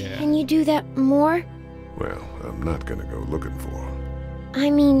 Hell yeah. Can you do that more? Well, I'm not gonna go looking for him. I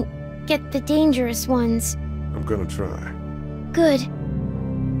mean, get the dangerous ones. I'm gonna try. Good.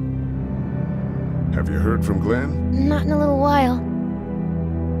 Have you heard from Glenn? Not in a little while.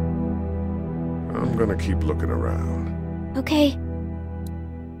 I'm gonna keep looking around. Okay.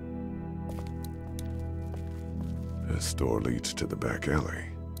 This door leads to the back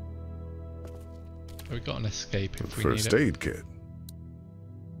alley. We got an escape if we First need it. aid kit.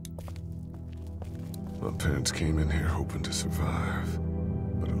 My parents came in here hoping to survive,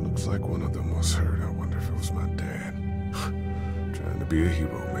 but it looks like one of them was hurt. I wonder if it was my dad. Trying to be a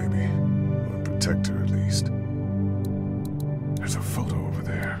hero, maybe. Or a protector, at least. There's a photo over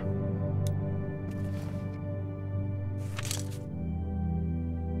there.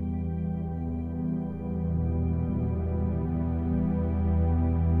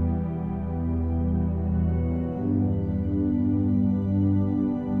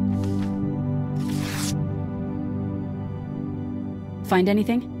 Find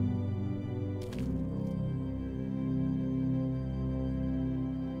anything?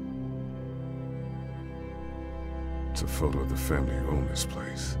 It's a photo of the family who own this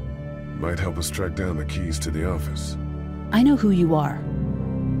place. Might help us track down the keys to the office. I know who you are.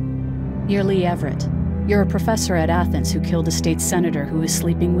 You're Lee Everett. You're a professor at Athens who killed a state senator who was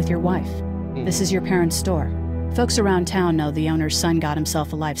sleeping with your wife. This is your parents' store. Folks around town know the owner's son got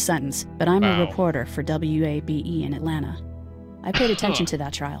himself a life sentence, but I'm a reporter for WABE in Atlanta. I paid attention to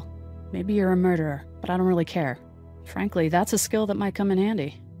that trial. Maybe you're a murderer, but I don't really care. Frankly, that's a skill that might come in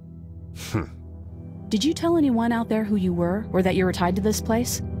handy. Did you tell anyone out there who you were, or that you were tied to this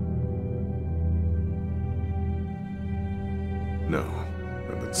place? No,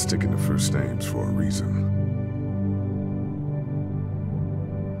 I've been sticking to first names for a reason.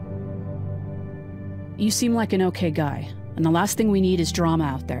 You seem like an okay guy, and the last thing we need is drama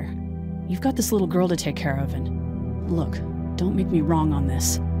out there. You've got this little girl to take care of, and look, don't make me wrong on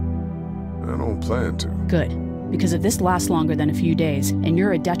this. I don't plan to. Good, because if this lasts longer than a few days, and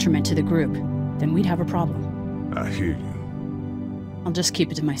you're a detriment to the group, then we'd have a problem. I hear you. I'll just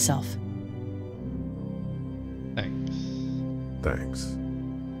keep it to myself. Thanks. Thanks.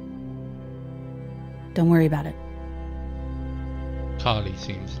 Don't worry about it. Carly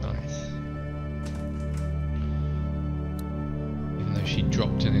seems nice. Even though she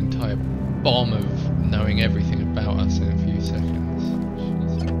dropped an entire bomb of knowing everything about us in a few seconds.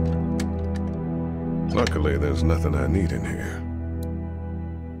 Luckily, there's nothing I need in here.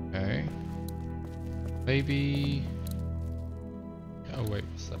 Okay. Maybe... Oh wait,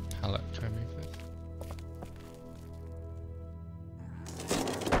 what's that pallet? Can I move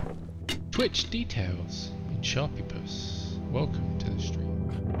this? Twitch details in Sharpypus. Welcome to the stream.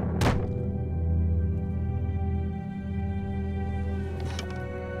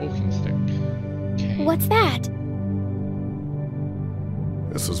 Walking stick. Cane. What's that?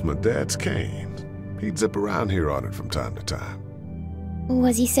 This was my dad's cane. He'd zip around here on it from time to time.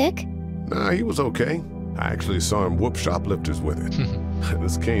 Was he sick? Nah, he was okay. I actually saw him whoop shoplifters with it.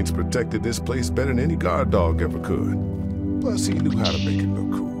 This cane's protected this place better than any guard dog ever could. Plus, he knew how to make it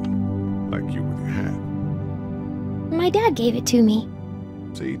look cool. Like you with your hat. My dad gave it to me.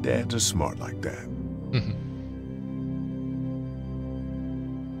 See, dads are smart like that.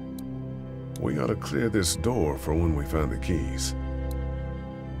 We ought to clear this door for when we find the keys.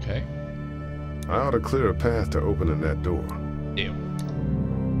 Okay. I ought to clear a path to opening that door. Deal.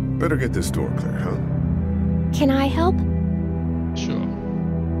 Better get this door clear, huh? Can I help? Sure.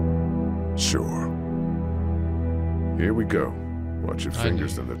 Sure. Here we go. Watch your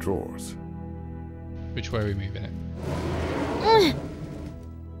fingers in the drawers. Which way are we moving it?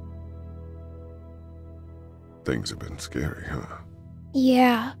 Things have been scary, huh?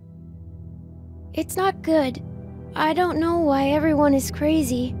 Yeah. It's not good. I don't know why everyone is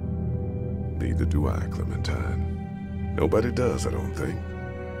crazy. Neither do I, Clementine. Nobody does, I don't think.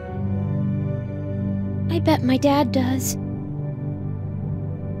 I bet my dad does.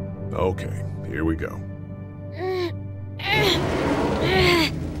 Okay, here we go.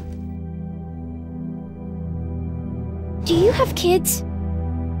 Do you have kids?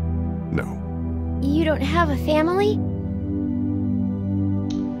 No. You don't have a family?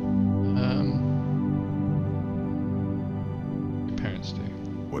 Your parents do.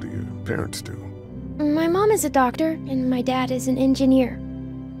 What do your parents do? My mom is a doctor, and my dad is an engineer.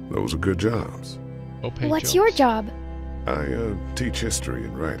 Those are good jobs. What's your job? I teach history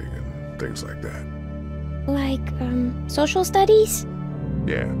and writing and things like that. Like, social studies?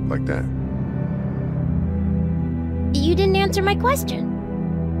 Yeah, like that. You didn't answer my question.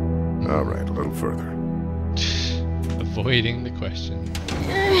 All right, a little further. Avoiding the question.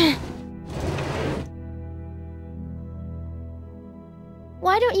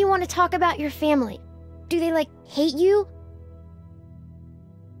 Why don't you want to talk about your family? Do they, like, hate you?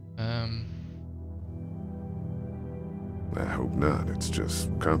 I hope not. It's just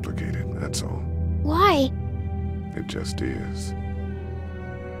complicated, that's all. Why? It just is.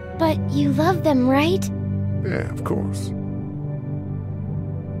 But you love them, right? Yeah, of course.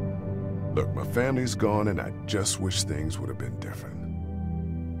 Look, my family's gone and I just wish things would have been different.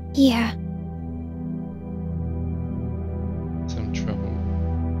 Yeah. Some trouble.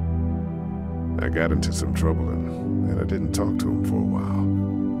 I got into some trouble and I didn't talk to them for a while.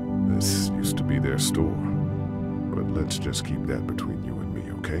 This used to be their store. But let's just keep that between you and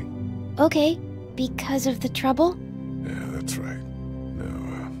me, okay? Okay, because of the trouble? Yeah, that's right.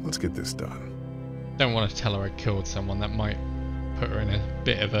 Now, let's get this done. Don't want to tell her I killed someone. That might put her in a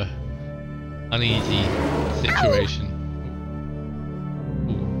bit of a uneasy situation.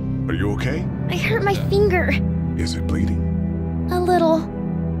 Ooh. Are you okay? I hurt my finger. Is it bleeding? A little.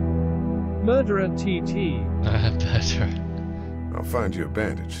 Murderer TT. Better. I'll find you a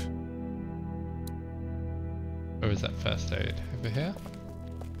bandage. Where is that first aid? Over here?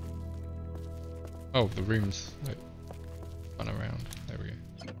 Oh, the room's like, run around. There we go.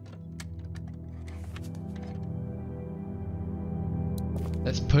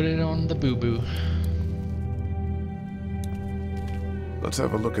 Let's put it on the boo-boo. Let's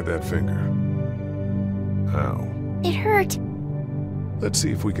have a look at that finger. Ow. It hurt. Let's see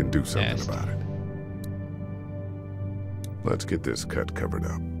if we can do something about it. Let's get this cut covered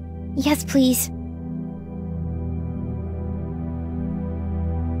up. Yes, please.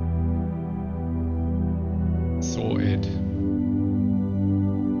 Sorted.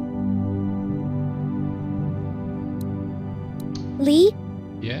 Lee?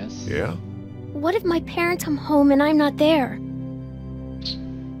 Yes? Yeah? What if my parents come home and I'm not there?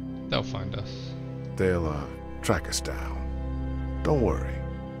 They'll find us. They'll, track us down. Don't worry.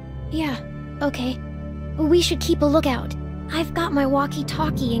 Yeah, okay. We should keep a lookout. I've got my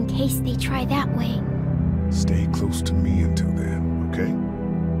walkie-talkie in case they try that way. Stay close to me until then, okay?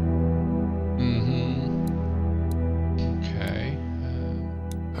 Okay.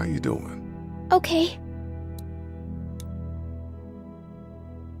 How you doing? Okay.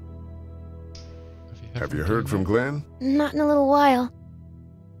 Have you heard from Glenn? Not in a little while.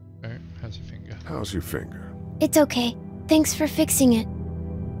 Alright, how's your finger? How's your finger? It's okay. Thanks for fixing it.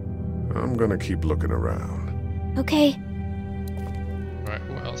 I'm gonna keep looking around. Okay. Right,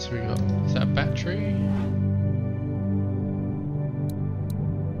 what else we got? Is that a battery?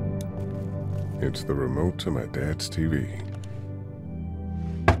 It's the remote to my dad's TV.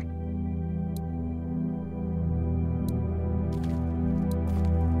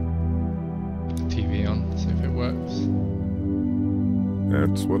 TV on, see if it works.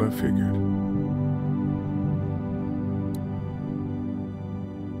 That's what I figured.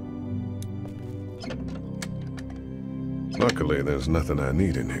 Luckily, there's nothing I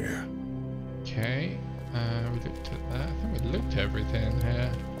need in here. Okay, we looked at that. I think we looked at everything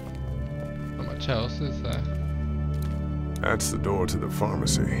here. Not much else, is there? That's the door to the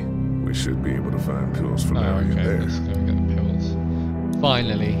pharmacy. We should be able to find pills for Larry in okay, there. let's go get the pills.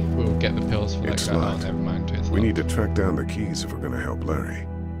 Finally, we'll get the pills for It's that guy. Oh, locked. never mind. It's We need to locked. track down the keys if we're gonna help Larry.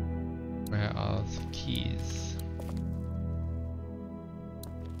 Where are the keys?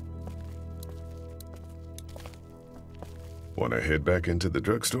 Wanna head back into the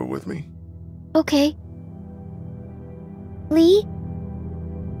drugstore with me? Okay. Lee,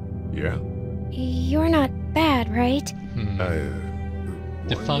 Yeah? you're not bad, right? Hmm. I,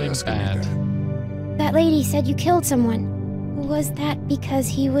 Define asking me bad. That lady said you killed someone. Was that because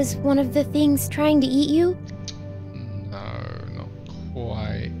he was one of the things trying to eat you? No, not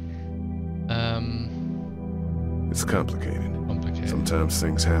quite. It's complicated. Complicated. Sometimes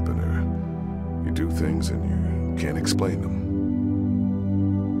things happen or you do things and you can't explain them.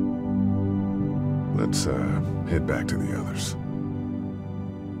 Let's head back to the others.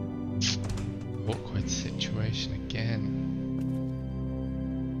 Awkward situation again.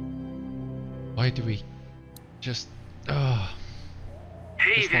 Why do we just...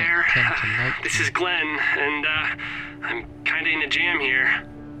 Hey Just want there, Ken to like this me. is Glenn, and I'm kinda in a jam here.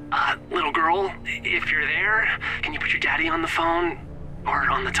 Little girl, if you're there, can you put your daddy on the phone? Or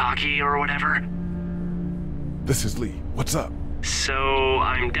on the talkie or whatever? This is Lee. What's up? So,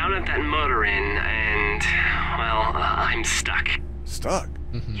 I'm down at that motor inn, and, well, I'm stuck. Stuck?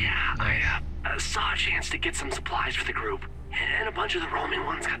 Yeah, I saw a chance to get some supplies for the group, and a bunch of the Roman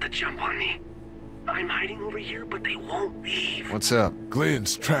ones got the jump on me. I'm hiding over here, but they won't leave. What's up?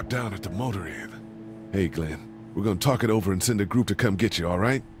 Glenn's trapped down at the motor inn. Hey, Glenn. We're gonna talk it over and send a group to come get you,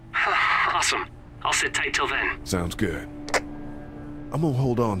 alright? Awesome. I'll sit tight till then. Sounds good. I'm gonna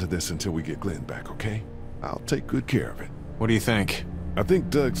hold on to this until we get Glenn back, okay? I'll take good care of it. What do you think? I think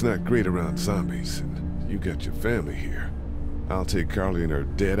Doug's not great around zombies, and you got your family here. I'll take Carly and her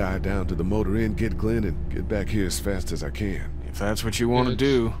dead eye down to the motor inn, get Glenn, and get back here as fast as I can. If that's what you want to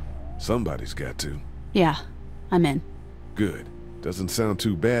do. Somebody's got to. Yeah, I'm in. Good. Doesn't sound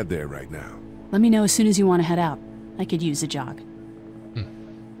too bad there right now. Let me know as soon as you want to head out. I could use a jog.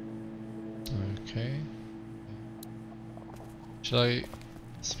 Okay. Shall I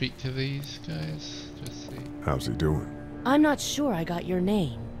speak to these guys? Just see. How's he doing? I'm not sure I got your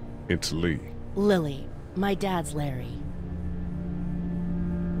name. It's Lee. Lily. My dad's Larry.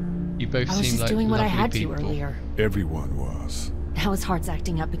 You both I was seem just like doing what I lovely had to people. earlier. Everyone was. Now his heart's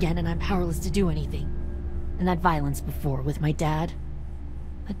acting up again and I'm powerless to do anything. And that violence before with my dad,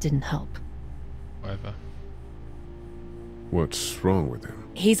 that didn't help. Whatever. What's wrong with him?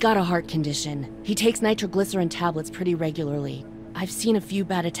 He's got a heart condition. He takes nitroglycerin tablets pretty regularly. I've seen a few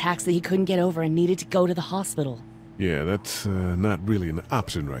bad attacks that he couldn't get over and needed to go to the hospital. Yeah, that's not really an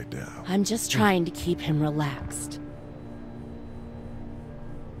option right now. I'm just trying to keep him relaxed.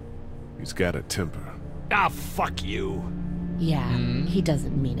 He's got a temper. Ah, fuck you. Yeah, he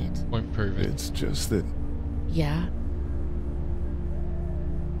doesn't mean it. Won't prove it. It's just that... Yeah?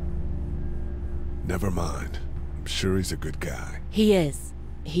 Never mind. I'm sure he's a good guy. He is.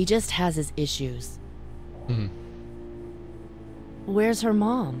 He just has his issues. Where's her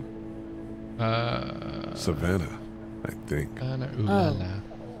mom? Savannah, I think.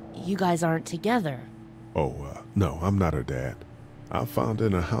 You guys aren't together. Oh, no, I'm not her dad. I found her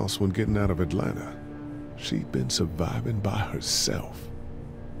in a house when getting out of Atlanta. She'd been surviving by herself.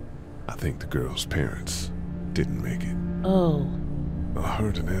 I think the girl's parents didn't make it. Oh. I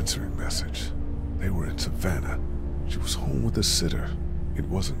heard an answering message. They were in Savannah. She was home with a sitter. It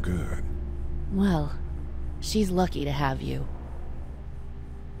wasn't good. Well, she's lucky to have you.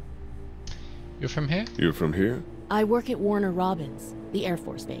 You're from here? You're from here? I work at Warner Robins, the Air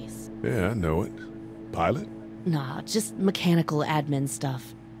Force Base. Yeah, I know it. Pilot? Nah, just mechanical admin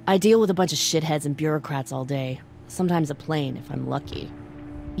stuff. I deal with a bunch of shitheads and bureaucrats all day. Sometimes a plane, if I'm lucky.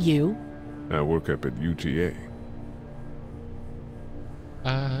 You? I work up at UGA.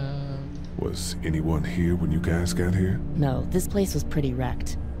 Was anyone here when you guys got here? No, this place was pretty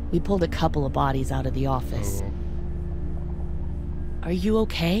wrecked. We pulled a couple of bodies out of the office. Are you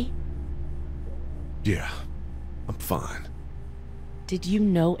okay? Yeah, I'm fine. Did you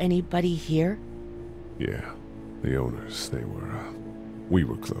know anybody here? Yeah, the owners, we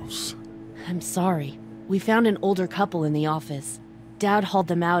were close. I'm sorry. We found an older couple in the office. Dad hauled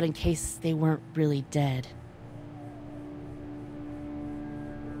them out in case they weren't really dead.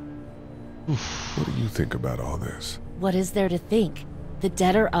 What do you think about all this? What is there to think? The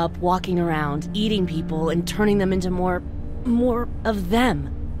dead are up, walking around, eating people, and turning them into more of them.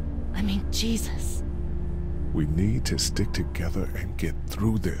 I mean, Jesus. We need to stick together and get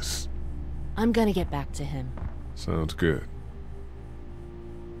through this. I'm gonna get back to him. Sounds good.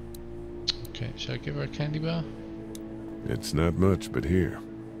 Okay, shall I give her a candy bar? It's not much, but here.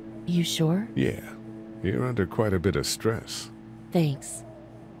 You sure? Yeah. You're under quite a bit of stress. Thanks.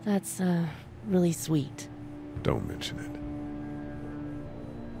 That's, really sweet. Don't mention it.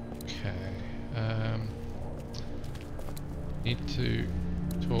 Okay, need to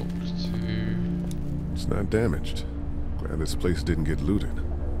talk to... It's not damaged. Glad this place didn't get looted.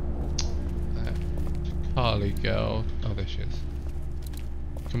 That Carly girl. Oh, there she is.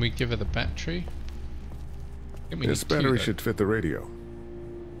 Can we give her the battery? This battery should fit the radio.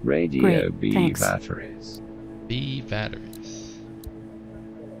 Radio Great, B thanks. batteries. B batteries.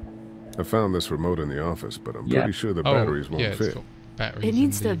 I found this remote in the office, but I'm pretty sure the batteries won't fit. Batteries It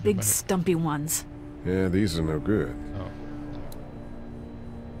needs in the big remote. stumpy ones. Yeah, these are no good.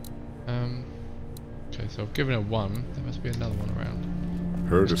 Okay, so I've given her one. There must be another one around.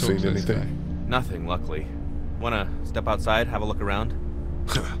 Heard or Let's talk seen to this anything? Nothing, luckily. Wanna step outside, have a look around?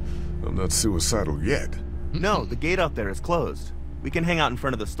 I'm not suicidal yet. No, the gate out there is closed. We can hang out in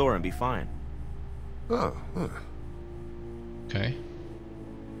front of the store and be fine. Oh, Okay.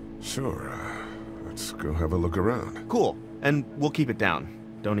 Sure, let's go have a look around. Cool, and we'll keep it down.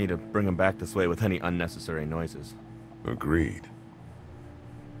 Don't need to bring them back this way with any unnecessary noises. Agreed.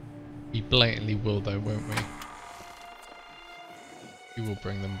 We blatantly will, though, won't we? We will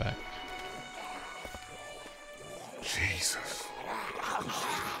bring them back. Jesus.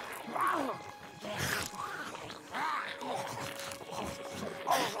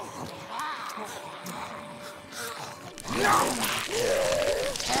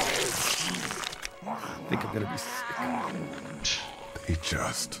 I think I'm gonna be sick. They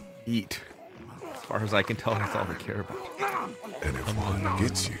just eat. As far as I can tell, that's all they care about. And if one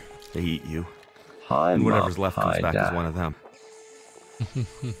gets you, they eat you. Hi, and whatever's Mom. left comes Hi, back Dad. as one of them.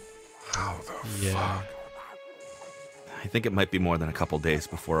 How the Yeah. I think it might be more than a couple days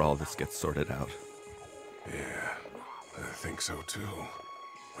before all this gets sorted out. Yeah, I think so too.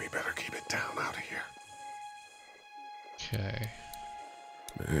 We better keep it down out of here. Okay.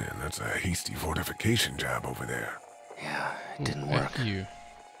 Man, that's a hasty fortification job over there. Yeah, it didn't Ooh, work. You.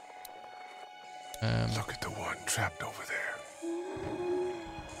 Look at the one trapped over there.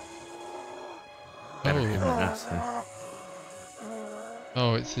 Better him than Oh. us, huh?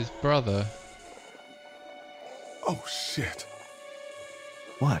 Oh, it's his brother. Oh, shit.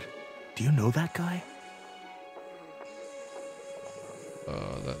 What? Do you know that guy?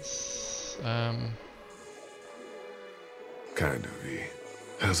 Oh, that's Kind of. He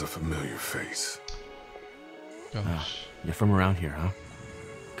has a familiar face. gosh. You're from around here, huh?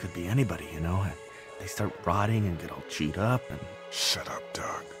 Could be anybody, you know? They start rotting and get all chewed up and... Shut up,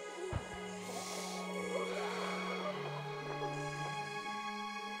 Doug.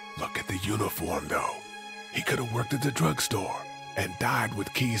 Look at the uniform, though. He could have worked at the drugstore and died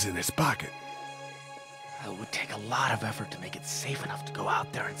with keys in his pocket. It would take a lot of effort to make it safe enough to go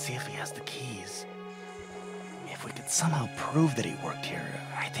out there and see if he has the keys. If we could somehow prove that he worked here,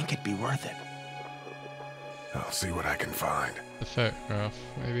 I think it'd be worth it. I'll see what I can find. The photograph,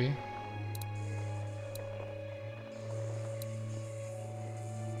 maybe.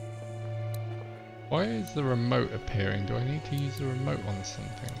 Why is the remote appearing? Do I need to use the remote on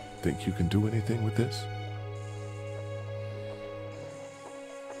something? Think you can do anything with this?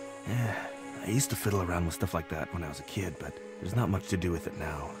 Yeah, I used to fiddle around with stuff like that when I was a kid, but there's not much to do with it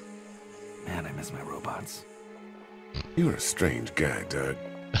now. Man, I miss my robots. You're a strange guy, Doug.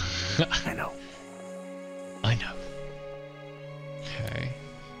 I know. I know. Okay.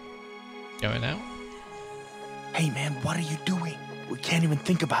 Going out? Hey man, what are you doing? We can't even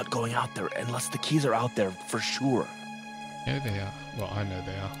think about going out there unless the keys are out there for sure. Yeah, they are. Well, I know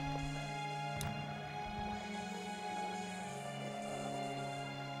they are.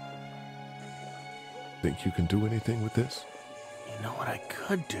 Think you can do anything with this? You know what I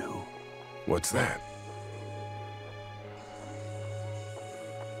could do? What's that?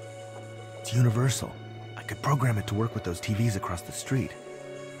 It's universal. I could program it to work with those TVs across the street.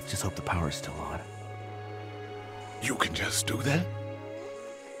 Let's just hope the power's still on. You can just do that?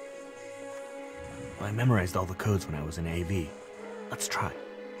 I memorized all the codes when I was in AV. Let's try.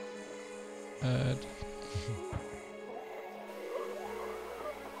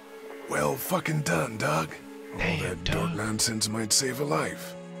 Well fucking done, Doug. All that dork nonsense might save a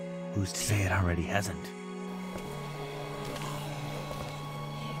life. Who's to say it already hasn't?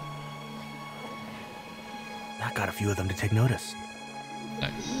 That got a few of them to take notice.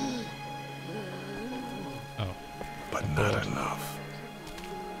 Nice. Oh. But not enough.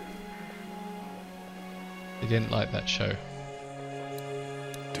 They didn't like that show.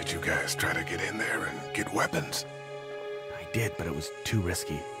 Did you guys try to get in there and get weapons? I did, but it was too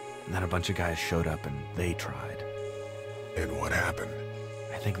risky. And then a bunch of guys showed up and they tried. And what happened?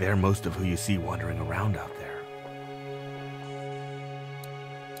 I think they're most of who you see wandering around out there.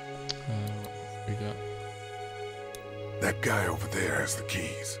 What we got? That guy over there has the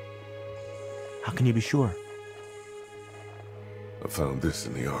keys. How can you be sure? I found this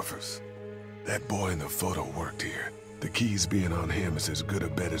in the office. That boy in the photo worked here. The keys being on him is as good a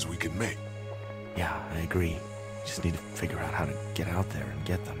bet as we can make. Yeah, I agree. Just need to figure out how to get out there and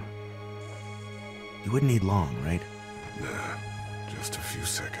get them. You wouldn't need long, right? Nah, just a few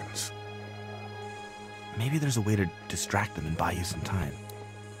seconds. Maybe there's a way to distract them and buy you some time.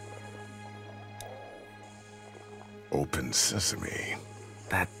 Open sesame.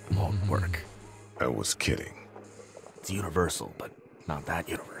 That won't work. I was kidding. It's universal, but not that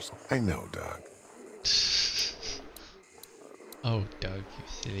universal. I know, Doug. Oh, Doug, you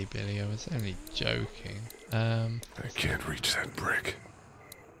silly Billy, I was only joking. I can't reach that brick.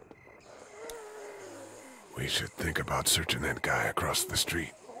 We should think about searching that guy across the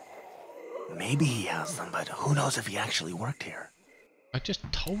street. Maybe he has them, but who knows if he actually worked here. I just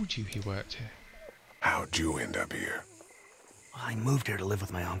told you he worked here. How'd you end up here? I moved here to live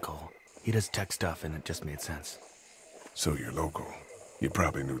with my uncle. He does tech stuff, and it just made sense. So you're local. You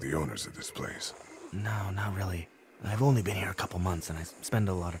probably knew the owners of this place. No, not really. I've only been here a couple months, and I spend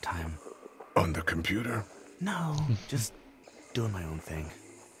a lot of time... On the computer? No, just doing my own thing.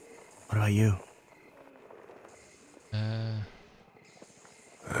 What about you? I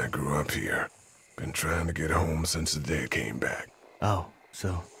grew up here. Been trying to get home since the day it came back. Oh,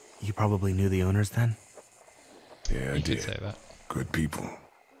 so you probably knew the owners then? Yeah, I did. You did say that. Good people.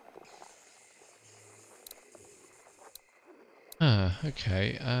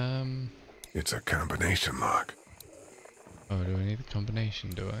 Okay, It's a combination lock. Oh, do I need the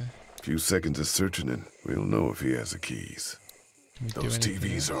combination, do I? Few seconds of searching and we'll know if he has the keys. Can we Those do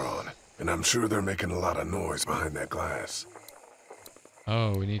anything TVs are on, and I'm sure they're making a lot of noise behind that glass.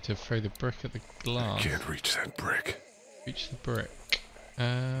 Oh, we need to throw the brick at the glass. I can't reach that brick. Reach the brick.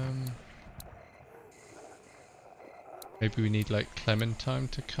 Maybe we need like Clementine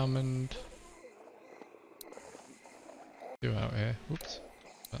to come and do out here. Whoops.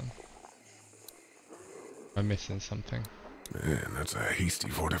 I'm missing something. Man, that's a hasty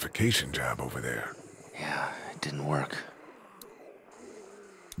fortification job over there. Yeah, it didn't work.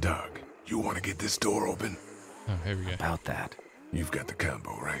 Doug, you want to get this door open? Oh, here we go. About that. You've got the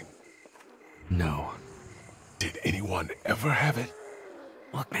combo, right? No. Did anyone ever have it?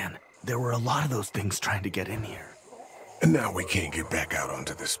 Look, man, there were a lot of those things trying to get in here. And now we can't get back out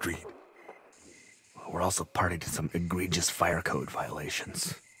onto the street. We're also party to some egregious fire code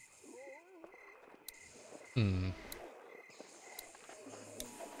violations.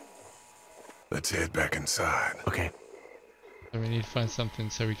 Let's head back inside. Okay. So we need to find something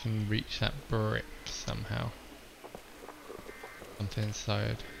so we can reach that brick somehow. Something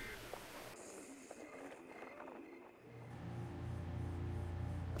inside.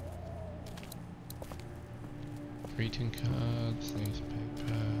 Greeting cards,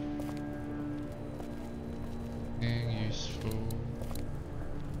 newspaper. Anything useful?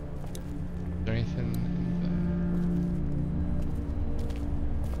 Is there anything in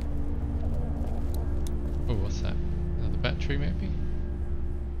there? Oh, what's that? Another battery, maybe?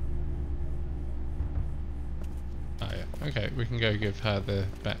 Oh yeah, okay, we can go give her the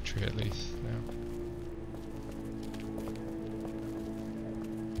battery at least now.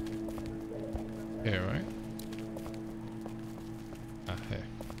 Here, right? Ah, here.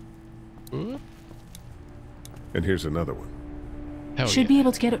 Ooh. And here's another one. Hell Should yeah. be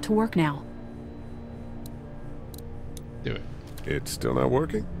able to get it to work now. Do it. It's still not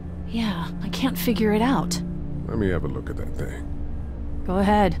working? Yeah, I can't figure it out. Let me have a look at that thing. Go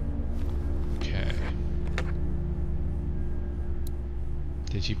ahead. Okay.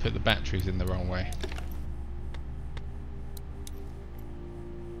 Did you put the batteries in the wrong way?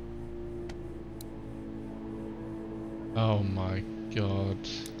 Oh my god.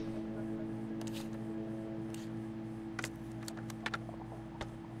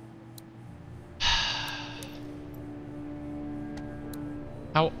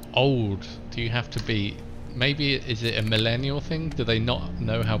 How old do you have to be? Maybe is it a millennial thing? Do they not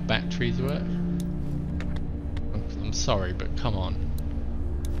know how batteries work? I'm sorry, but come on.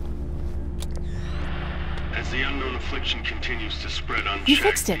 As the unknown affliction continues to spread You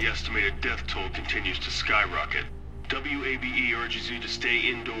fixed unchecked, it. the estimated death toll continues to skyrocket. WABE urges you to stay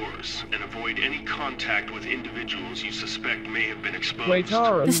indoors and avoid any contact with individuals you suspect may have been exposed. Wait,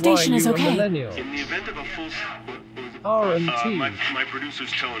 R and The station Y, is you okay. a millennial. In the event of a full... R and T. My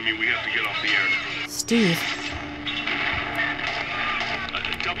producer's telling me we have to get off the air now. Steve.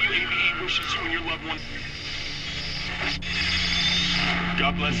 WABE wishes you and your loved one...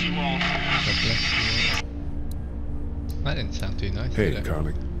 God bless you all. God bless you. That didn't sound too nice, Hey, did it?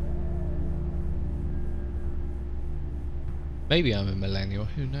 Carly. Maybe I'm a millennial,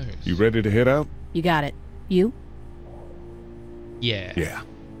 who knows? You ready to head out? You got it. You? Yeah. Yeah.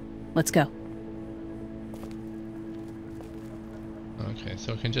 Let's go. Okay,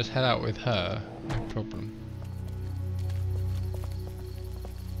 so I can just head out with her, no problem.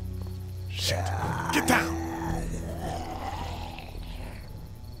 Shit. Get down!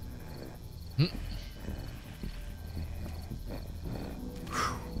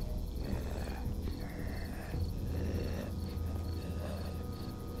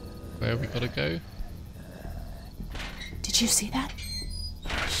 Where we gotta go? Did you see that?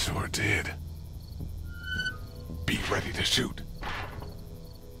 I sure did. Be ready to shoot.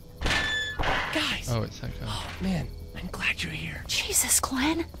 Guys! Oh, it's that guy. Oh, man. I'm glad you're here. Jesus,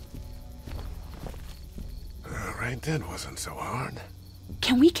 Glenn. Right then wasn't so hard.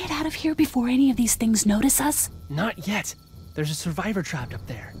 Can we get out of here before any of these things notice us? Not yet. There's a survivor trapped up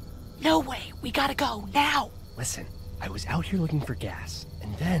there. No way. We gotta go now. Listen, I was out here looking for gas,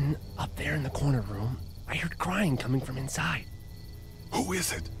 and then, up there in the corner room, I heard crying coming from inside. Who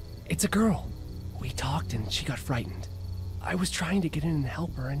is it? It's a girl. We talked and she got frightened. I was trying to get in and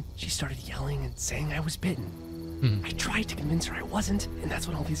help her, and she started yelling and saying I was bitten. I tried to convince her I wasn't, and that's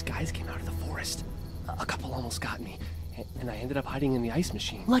when all these guys came out of the forest. A couple almost got me, and I ended up hiding in the ice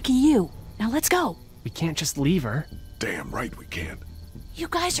machine. Lucky you. Now let's go. We can't just leave her. Damn right we can't. You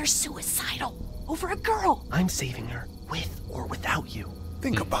guys are suicidal. Over a girl. I'm saving her, with or without you.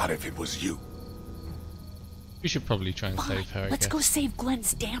 Think about if it was you. We should probably try and save her, I Let's guess. go save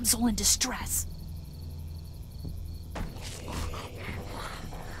Glenn's damsel in distress.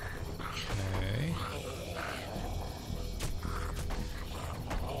 Okay.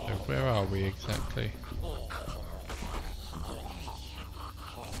 So where are we exactly?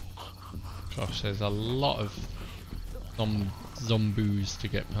 Gosh, there's a lot of zombies to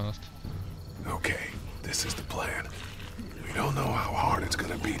get past. Okay, this is the plan. We don't know how hard it's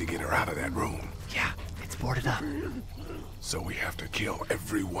gonna be to get her out of that room. Yeah, it's boarded up. So we have to kill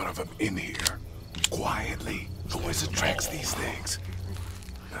every one of them in here. Quietly. Noise attracts these things.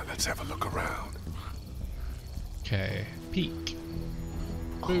 Now let's have a look around. Okay, peek.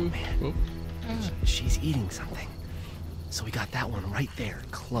 Oh, man. She's eating something. So we got that one right there,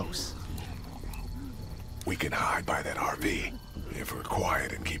 close. We can hide by that RV if we're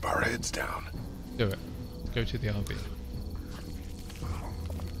quiet and keep our heads down. Do it. Let's go to the RV.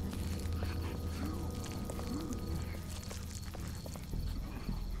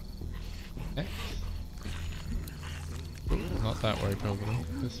 Okay. Not that way, probably.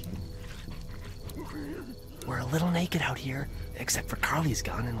 This way. We're a little naked out here, except for Carly's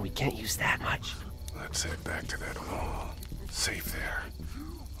gun, and we can't use that much. Let's head back to that wall. Safe there.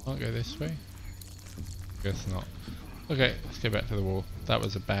 Can't go this way? Guess not. Okay, let's go back to the wall. That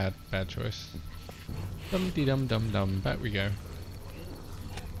was a bad choice. Dum-de-dum-dum-dum. Back we go.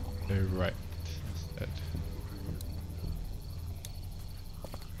 Go right instead.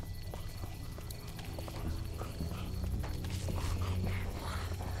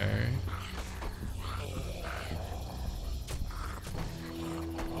 Okay.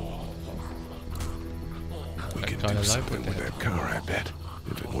 We can do something with that car, I bet.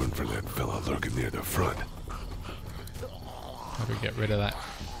 If it weren't for that fella lurking near the front. How do we get rid of that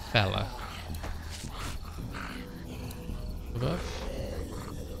fella? Above?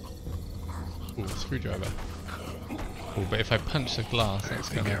 Ooh, screwdriver. Ooh, but if I punch the glass, that's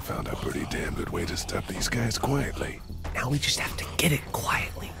I think gonna... I found a pretty damn good way to stop these guys quietly. Now we just have to get it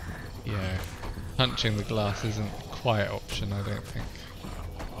quietly. Yeah. Punching the glass isn't a quiet option, I don't think.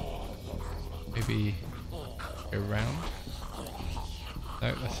 Maybe go round?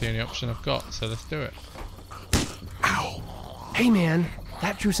 No, that's the only option I've got, so let's do it. Ow! Hey man,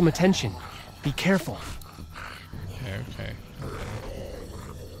 that drew some attention. Be careful. Okay.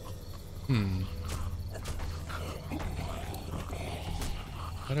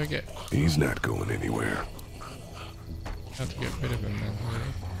 How do I get... He's not going anywhere. How to get rid of him then,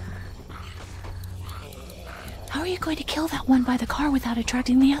 really? How are you going to kill that one by the car without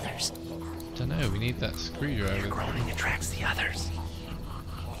attracting the others? Don't know, we need that screwdriver. Their groaning attracts the others.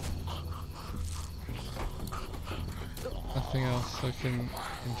 Nothing else I can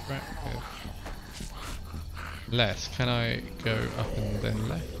interact with. Less, can I go up and then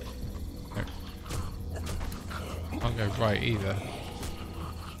left? No. Can't go right either.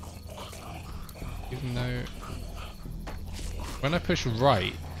 Even though when I push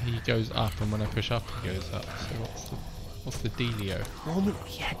right, he goes up, and when I push up, he goes up. So what's the dealio? The moment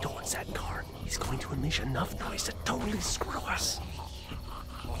we head towards that car, he's going to unleash enough noise to totally screw us.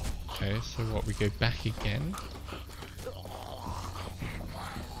 Okay, so what? We go back again?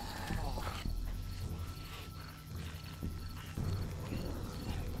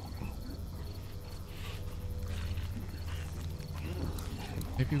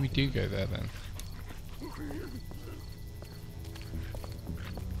 Maybe we do go there then.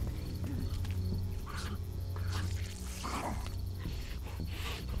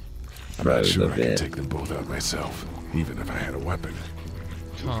 I'm not sure I can take them both out myself, even if I had a weapon.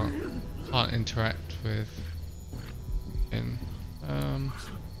 Can't interact with him.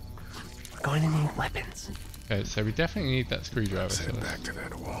 We're going to need weapons. Okay, so we definitely need that screwdriver. Let's so head back to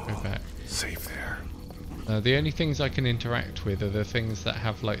that wall. Go back. Safe there. The only things I can interact with are the things that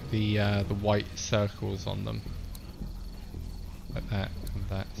have like the white circles on them, like that and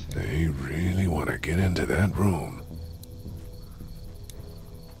that. So. They really want to get into that room.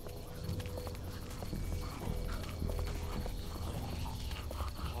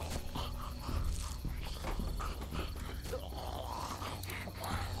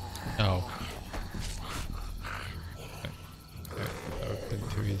 Oh.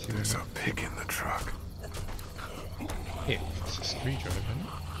 Too easy. There's a pick in the truck. Pick? It's a screwdriver,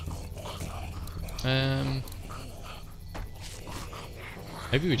 isn't it?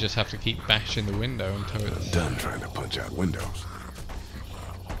 Maybe we just have to keep bashing the window until it's done trying to punch out windows.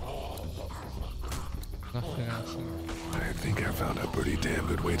 Nothing else. I think I found a pretty damn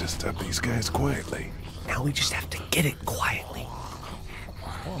good way to stop these guys quietly. Now we just have to get it quietly.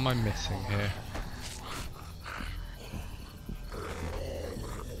 What am I missing here?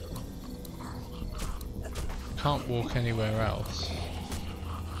 Can't walk anywhere else.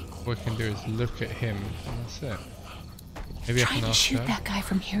 All we can do is look at him, and that's it. Maybe I can ask her. Trying to shoot that guy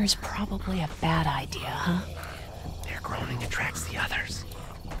from here is probably a bad idea, huh? Their groaning attracts the others.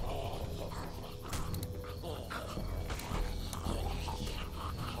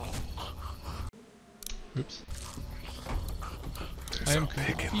 Oops. There's a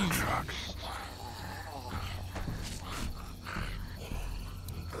pick in the truck.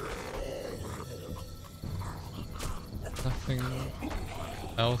 Nothing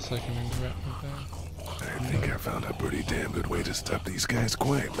else I can interact with there? I think I found a pretty damn good way to stop these guys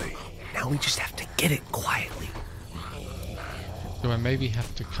quietly. Now we just have to get it quietly. Do I maybe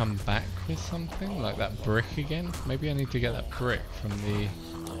have to come back with something? Like that brick again? Maybe I need to get that brick from the...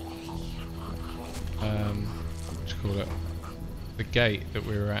 what do you call it? The gate that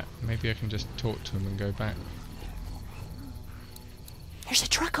we were at. Maybe I can just talk to him and go back. There's a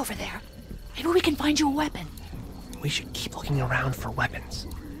truck over there. Maybe we can find you a weapon. We should keep looking around for weapons.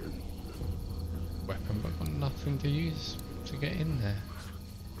 Weapon, but I've got nothing to use to get in there.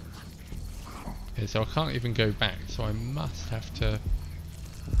 Okay, so I can't even go back, so I must have to...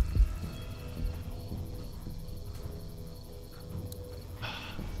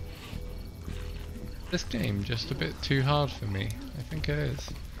 This game just a bit too hard for me. I think it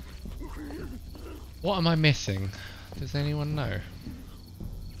is. What am I missing? Does anyone know?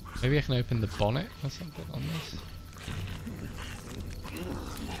 Maybe I can open the bonnet or something on this?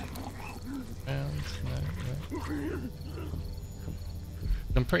 No.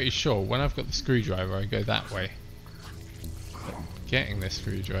 I'm pretty sure when I've got the screwdriver I go that way. But getting this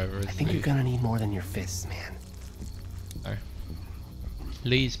screwdriver is I think you're gonna need more than your fists, man. No.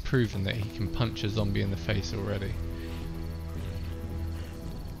 Lee's proven that he can punch a zombie in the face already.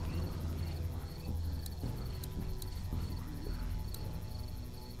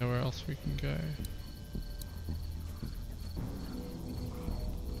 Nowhere else we can go.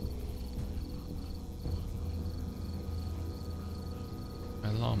 My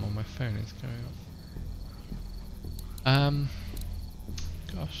alarm on my phone is going off.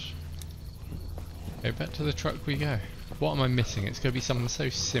 Gosh. Okay, back to the truck we go. What am I missing? It's going to be something so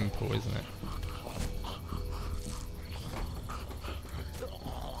simple, isn't it?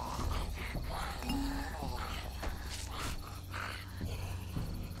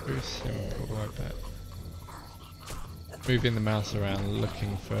 Very simple, I bet. Moving the mouse around,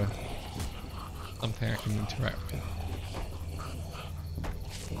 looking for something I can interact with.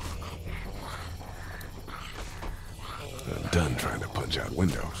 I'm done trying to punch out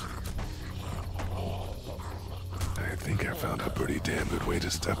windows. I think I found a pretty damn good way to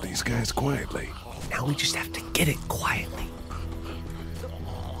stop these guys quietly. Now we just have to get it quietly.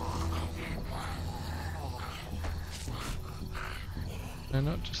 They're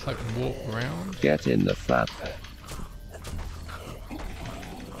not just like walk around. Get in the flatbed.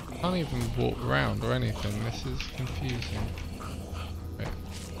 Can't even walk around or anything. This is confusing. Wait.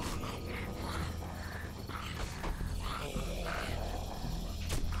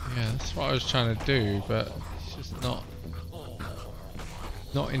 Yeah, that's what I was trying to do, but it's just not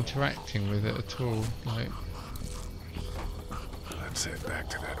interacting with it at all. Like, let's head back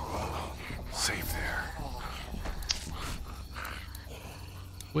to that wall. Safe there.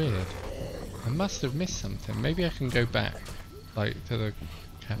 weird. I must have missed something. Maybe I can go back, like, to the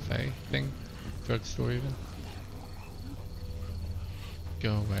cafe thing, drugstore even.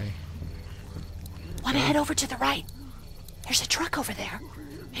 Go away. Want to head over to the right? There's a truck over there.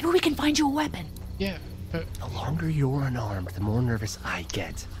 Maybe we can find you a weapon. Yeah, but the longer you're unarmed, the more nervous I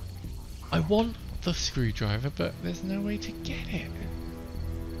get. I want the screwdriver, but there's no way to get it.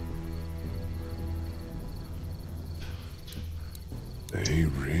 They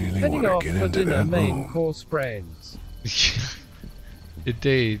really Heading want off to get for into dinner, that main room. course brains.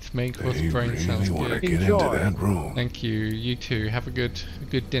 Indeed, main course They brain really sounds want to good. get into that room. Thank you. You too. Have a good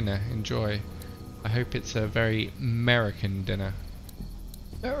dinner. Enjoy. I hope it's a very American dinner.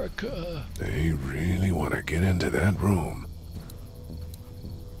 America. They really want to get into that room.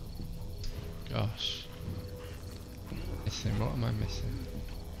 Gosh. Missing. What am I missing?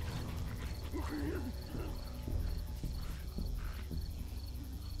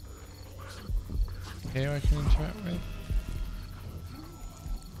 Here I can interact with.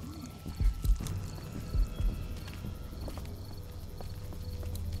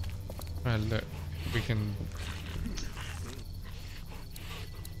 Well, look, we can.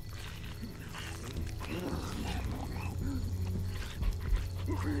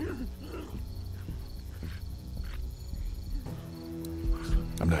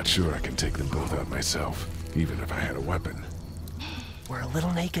 I'm not sure I can take them both out myself, even if I had a weapon. We're a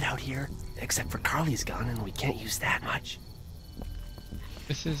little naked out here, except for Carly's gun, and we can't use that much.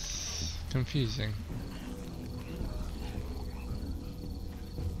 This is confusing.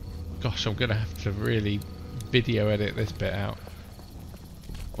 Gosh, I'm gonna have to really video edit this bit out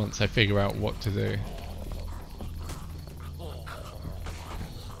once I figure out what to do.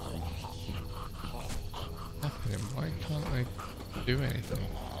 What's happening? Why can't I do anything?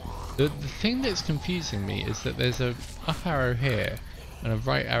 The thing that's confusing me is that there's a up arrow here and a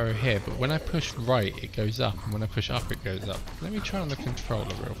right arrow here, but when I push right it goes up, and when I push up it goes up. Let me try on the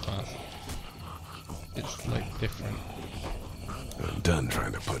controller real fast. It's like different. I'm done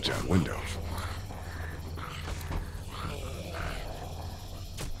trying to punch out windows.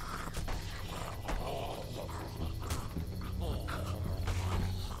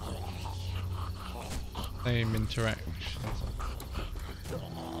 Same interactions.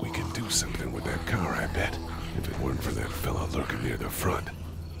 We can do something with that car, I bet. If it weren't for that fella lurking near the front.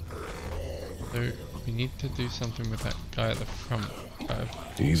 So we need to do something with that guy at the front.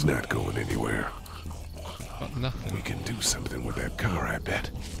 He's not going anywhere. Got nothing. We can do something with that car, I bet.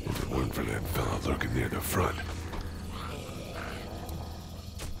 If it weren't for that fella lurking near the front.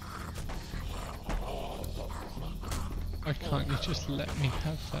 Why can't you just let me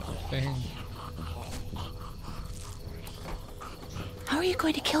have that thing? How are you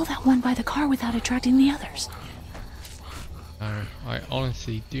going to kill that one by the car without attracting the others? No, I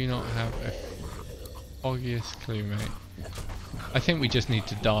honestly do not have a foggiest clue, mate. I think we just need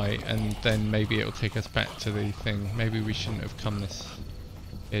to die, and then maybe it'll take us back to the thing. Maybe we shouldn't have come this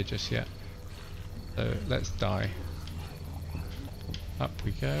here just yet. So let's die. Up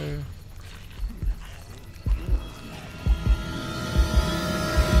we go.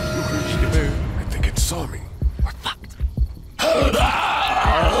 I think it saw me. We're fucked.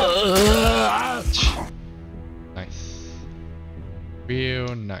 Nice.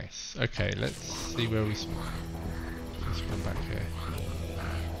 Real nice. Okay, let's see where we spawn. Let's spawn back here.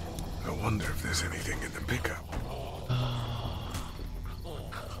 I wonder if there's anything in the pickup.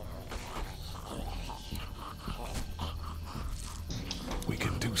 We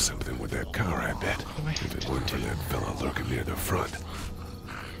can do something with that car, I bet. If it weren't for that fella lurking near the front.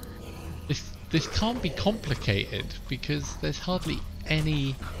 This can't be complicated because there's hardly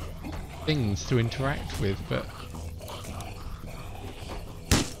any things to interact with, but...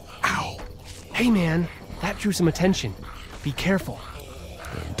 Ow! Hey man, that drew some attention. Be careful.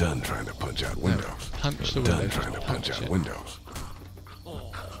 I'm done trying to punch out windows. No, punch the I'm done windows, trying to punch out windows.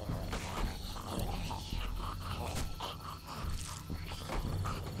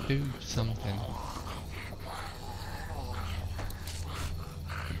 do something.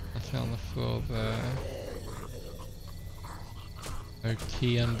 Nothing on the floor there. No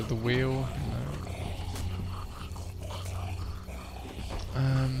key under the wheel. No.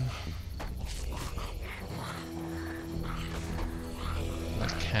 I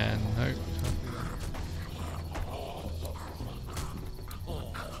can. Nope. Can't do that.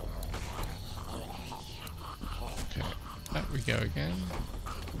 Okay. Back we go again.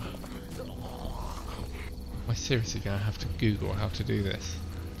 Am I seriously gonna have to Google how to do this?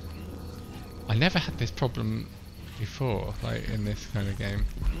 I never had this problem before, like in this kind of game.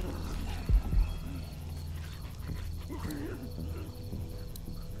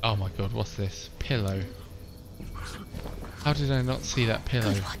 Oh my god, what's this? Pillow. How did I not see that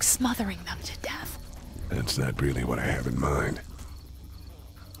pillow? Good luck smothering them to death. That's not really what I have in mind.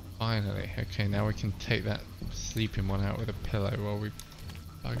 Finally. Okay, now we can take that sleeping one out with a pillow while we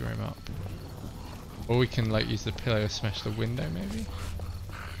bugger him up. Or we can like use the pillow to smash the window maybe?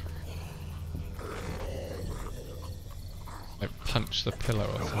 Like punch the pillow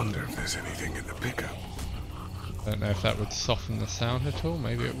or something. I wonder if there's anything in the pickup. I don't know if that would soften the sound at all.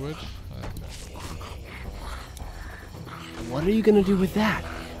 Maybe it would. I don't know. What are you gonna do with that?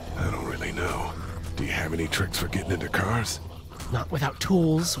 I don't really know. Do you have any tricks for getting into cars? Not without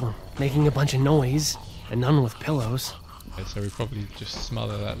tools or making a bunch of noise, and none with pillows. Okay, so we probably just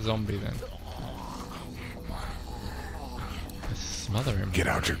smother that zombie then. Let's smother him. Get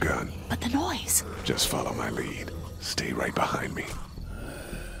out your gun. But the noise. Just follow my lead. Stay right behind me.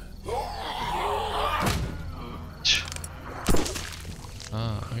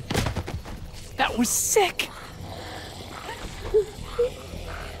 Ah, okay. That was sick!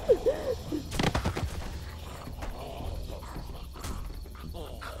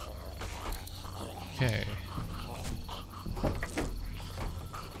 Okay.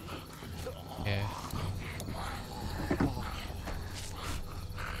 Yeah.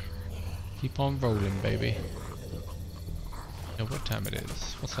 Keep on rolling, baby. Know what time it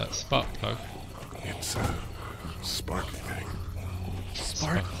is? What's that spark plug? It's a sparky thing.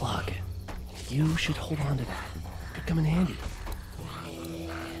 Spark plug. You should hold on to that. Could come in handy.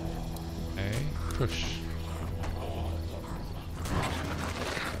 Okay, push.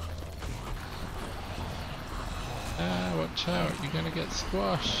 Ah, watch out, you're gonna get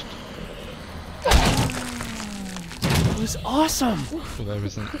squashed. That was awesome! Well, there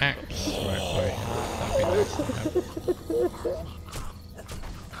was an axe right by here. That'd be nice to have.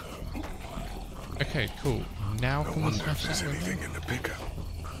 Okay, cool. Now can we smash this anything in the pickup?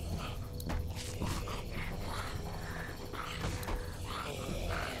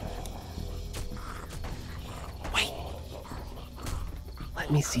 Wait. Let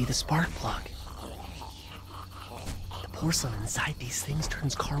me see the spark plug. The porcelain inside these things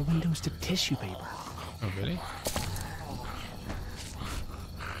turns car windows to tissue paper. Oh, really?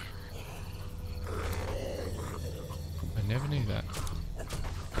 I never knew that.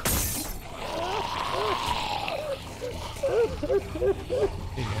 There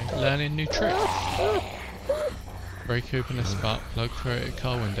you go. Learning new tricks. Break open a spark plug, throw it at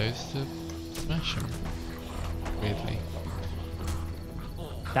car windows to smash them. Weirdly.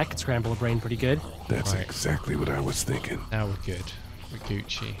 That could scramble a brain pretty good. That's exactly what I was thinking. Now we're good. We're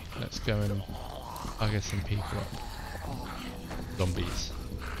Gucci. Let's go and bugger some people up. Zombies.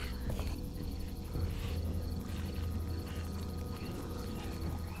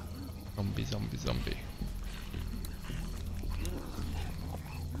 Zombie, zombie, zombie.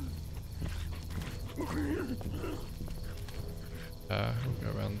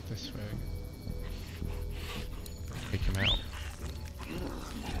 We'll go around this way. Take him out.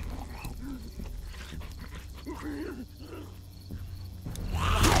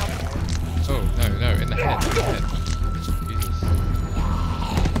 Oh, no, no, in the head, Jesus.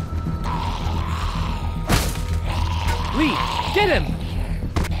 Lee, get him!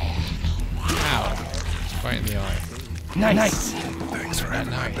 Ow. Right in the eye. Nice. Thanks for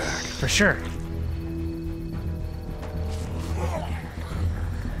having my back. For sure.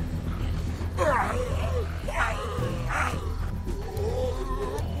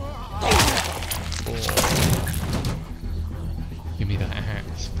 Give me that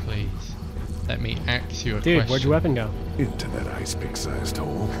axe, please. Let me axe you a Dude, question. where'd your weapon go? Into that ice pick-sized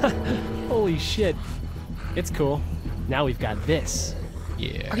hole. Holy shit. It's cool. Now we've got this.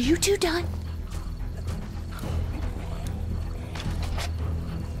 Yeah. Are you two done?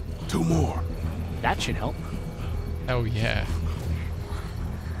 2 more. That should help. Oh yeah.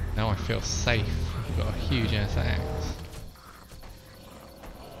 Now I feel safe. I've got a huge ass axe.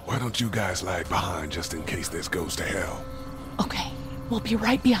 Why don't you guys lag behind just in case this goes to hell? Okay. We'll be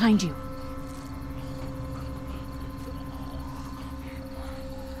right behind you.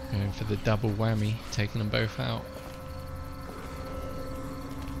 Going for the double whammy, taking them both out.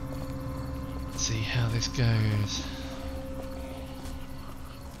 Let's see how this goes.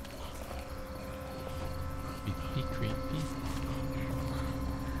 Creepy, creepy.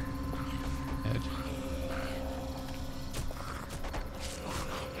 Head.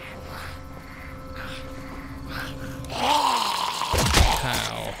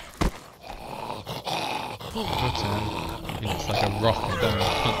 How? It's like a rock, I don't know,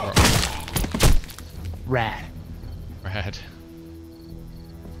 punk rock. Rad. Rad.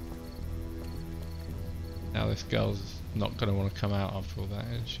 Now this girl's not going to want to come out after all that,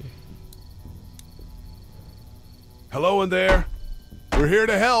 is she? Hello in there. We're here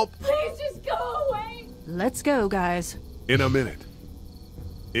to help. Please just go away. Let's go, guys. In a minute.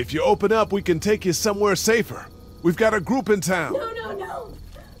 If you open up, we can take you somewhere safer. We've got a group in town. No, no, no.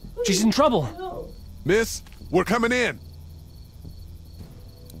 She's in trouble. No. Miss, we're coming in.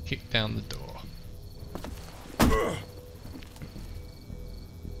 Kick down the door.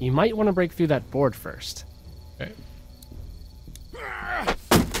 You might want to break through that board first. Okay.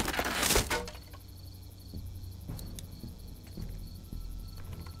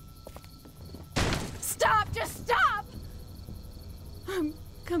 Stop, just stop. I'm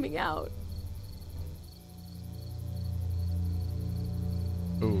coming out.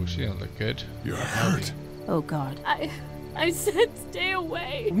 Oh, she don't look good. You're hurt. Oh, God. I said stay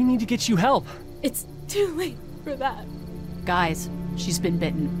away. We need to get you help. It's too late for that. Guys, she's been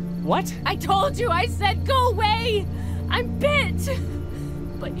bitten. What? I told you, I said go away. I'm bit.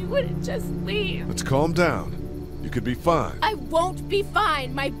 But you wouldn't just leave. Let's calm down. You could be fine. I won't be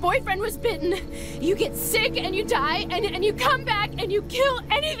fine. My boyfriend was bitten. You get sick and you die and you come back and you kill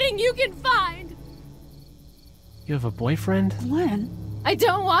anything you can find. You have a boyfriend? Len? I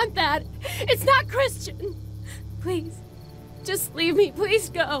don't want that. It's not Christian. Please, just leave me. Please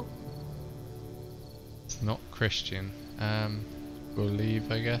go. It's not Christian. We'll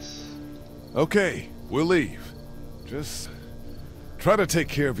leave, I guess. Okay, we'll leave. Just try to take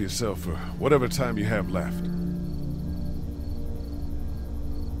care of yourself for whatever time you have left.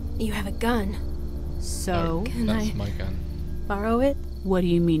 You have a gun. So? Can That's I my gun. borrow it? What do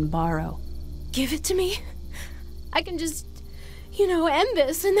you mean, borrow? Give it to me. I can just, end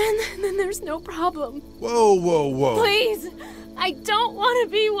this, and then there's no problem. Whoa, whoa, whoa. Please, I don't want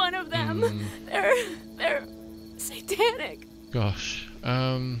to be one of them. They're satanic. Gosh,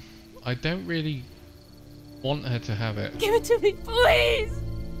 I don't really want her to have it. Give it to me, please.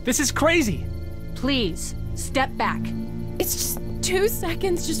 This is crazy. Please, step back. It's just 2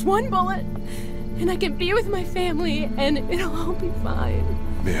 seconds, just one bullet, and I can be with my family, and it'll all be fine.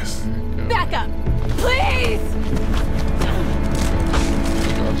 Miss. Back up, please.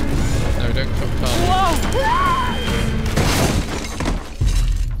 No, don't come far. Whoa!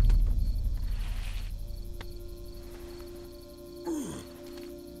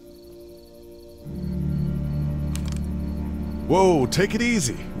 Whoa, take it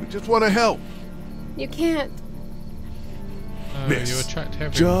easy. We just want to help. You can't. Miss, you attract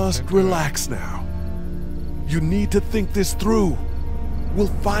everyone. just relax now. You need to think this through. We'll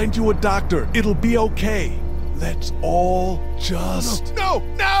find you a doctor. It'll be okay. Let's all just... No!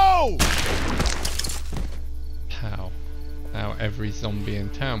 How? Now every zombie in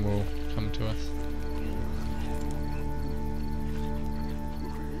town will come to us.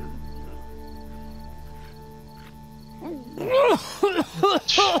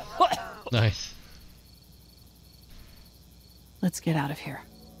 Nice. Let's get out of here.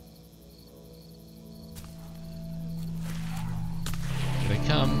 Here they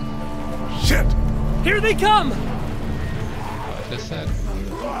come. Shit! Here they come! I just said.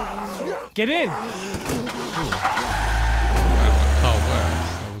 Get in! That car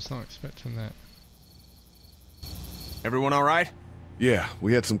works. I was not expecting that. Everyone all right? Yeah,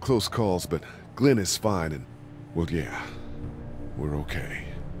 we had some close calls, but Glenn is fine and... Well, yeah. We're okay.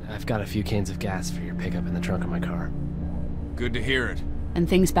 I've got a few cans of gas for your pickup in the trunk of my car. Good to hear it. And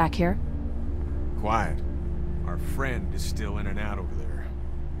things back here? Quiet. Our friend is still in and out over there.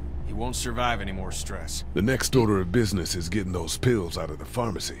 He won't survive any more stress. The next order of business is getting those pills out of the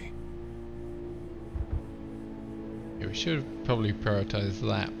pharmacy. Yeah, we should have probably prioritized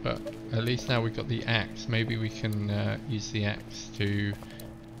that, but at least now we've got the axe. Maybe we can use the axe to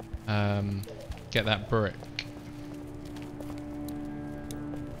get that brick.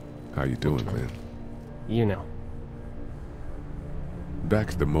 How you doing, man? You know. Back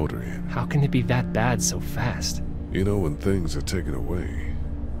at the motor inn. How can it be that bad so fast? You know, when things are taken away,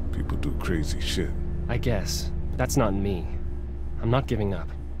 people do crazy shit. I guess. That's not me. I'm not giving up.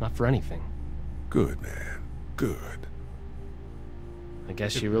 Not for anything. Good, man. Good. I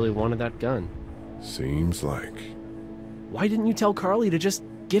guess she really wanted that gun. Seems like. Why didn't you tell Carly to just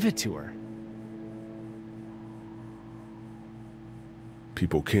give it to her?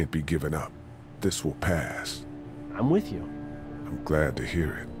 People can't be given up. This will pass. I'm with you. I'm glad to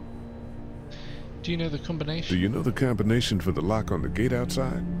hear it. Do you know the combination? Do you know the combination for the lock on the gate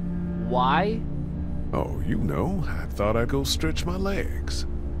outside? Why? Oh, you know. I thought I'd go stretch my legs.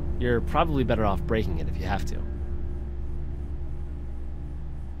 You're probably better off breaking it if you have to.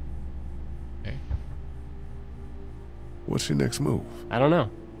 Okay. What's your next move? I don't know.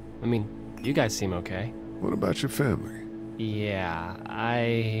 I mean, you guys seem okay. What about your family? Yeah,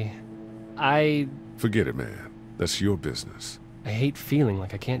 Forget it, man. That's your business. I hate feeling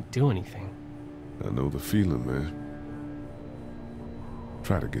like I can't do anything. I know the feeling, man.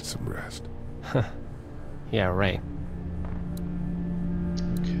 Try to get some rest. Yeah, right.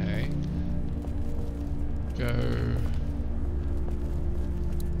 Okay. Go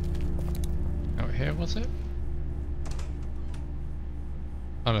out here, was it?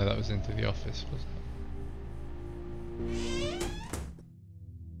 Oh no, that was into the office, wasn't it?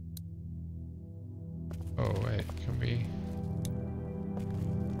 Oh wait, can we?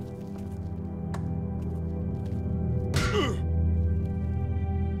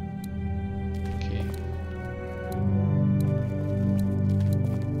 Key.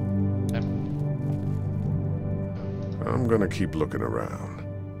 I'm gonna keep looking around.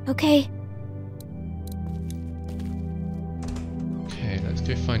 Okay. Okay, let's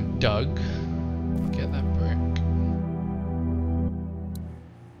go find Doug. Get that brick.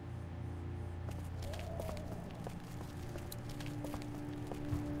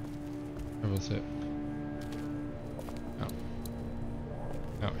 Where was it?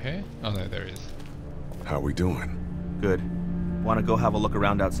 Oh. Out here? Oh no, there he is. How we doing? Good. Want to go have a look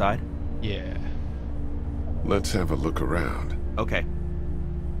around outside? Yeah. Let's have a look around. Okay.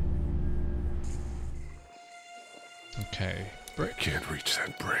 Okay. Brick. Can't reach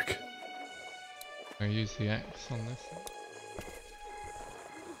that brick. I use the axe on this.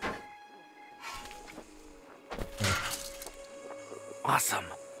 Awesome.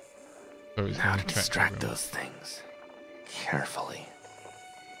 Oh, it's Now gonna to track distract everyone. those things. Carefully.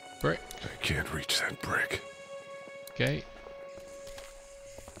 Brick. I can't reach that brick. Okay.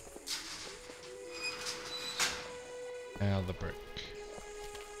 Now the brick.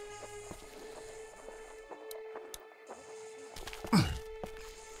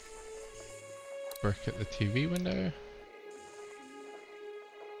 Brick at the TV window.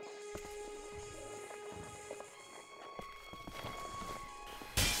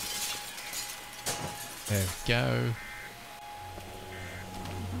 There we go.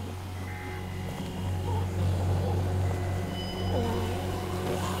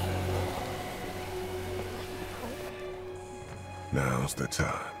 Now's the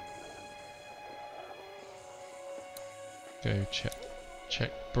time. Go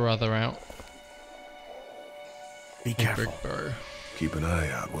check brother out. Be Hey, careful. Big bro. Keep an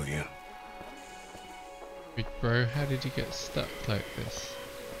eye out, will you? Big bro, how did you get stuck like this?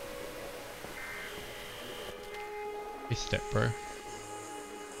 Hey, step bro.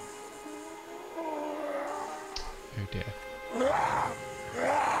 Oh dear.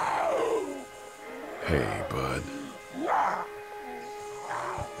 Hey, bud.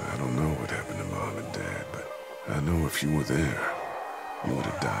 I don't know what happened to Mom and Dad, but I know if you were there, you would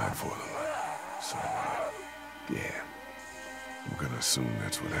have died for them. So, yeah. I'm gonna assume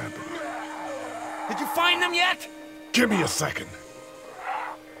that's what happened. Did you find them yet? Give me a second.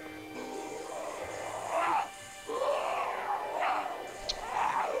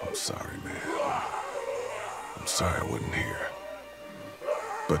 I'm sorry, man. I'm sorry I wasn't here.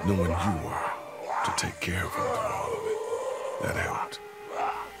 But knowing you were to take care of him through all of it, that helped.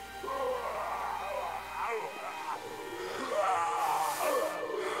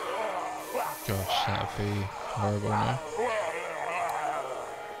 Gosh, that'd be horrible now.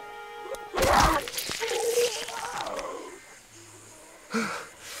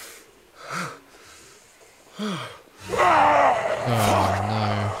 Oh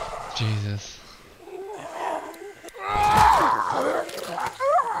no, Jesus.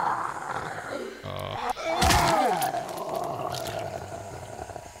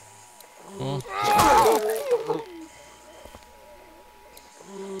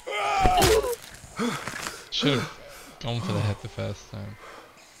 Should have gone for the head the first time.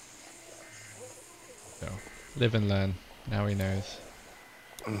 So, live and learn. Now he knows.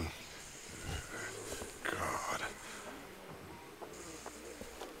 God.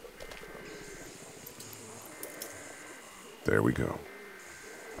 There we go.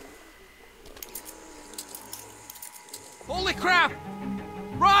 Holy crap!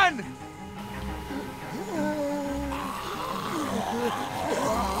 Run!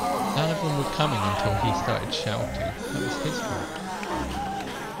 None of them were coming until he started shouting. That was his fault.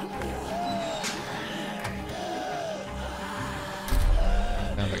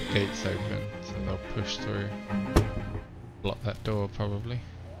 Now that gate's open, so they'll push through. Block that door, probably.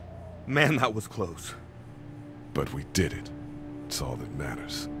 Man, that was close. But we did it. It's all that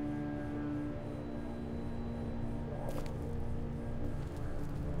matters.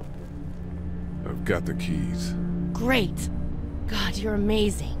 I've got the keys. Great. God, you're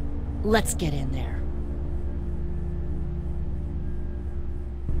amazing. Let's get in there.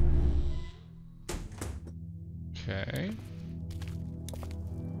 Okay.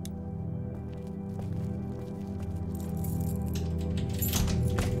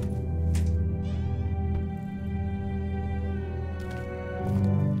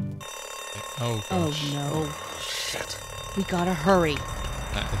 Oh gosh. Oh no. Shit. We gotta hurry.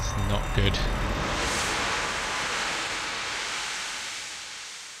 That is not good.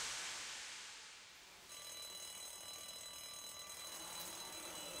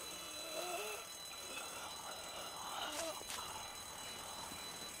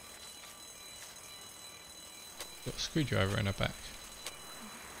 Got a screwdriver in her back.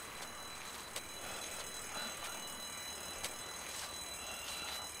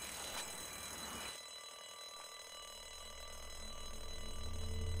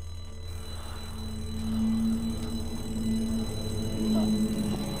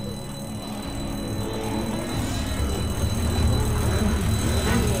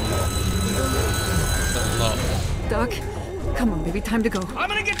 Doc, come on, baby, time to go. I'm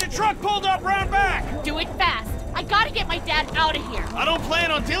gonna get the truck pulled up round back! Do it fast. I gotta get my dad out of here. I don't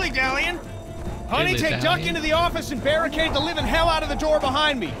plan on dilly-dallying. Honey, take Duck into the office and barricade the living hell out of the door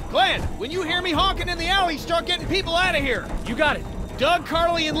behind me. Glenn, when you hear me honking in the alley, start getting people out of here. You got it. Doug,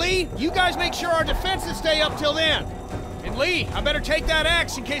 Carly, and Lee, you guys make sure our defenses stay up till then. And Lee, I better take that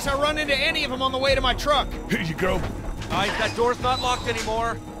axe in case I run into any of them on the way to my truck. Here you go. Alright, that door's not locked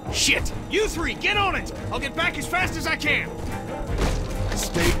anymore. Shit! You three, get on it! I'll get back as fast as I can.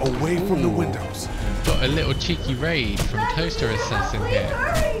 Stay away from the windows. Got a little cheeky raid from Toaster Assassin here.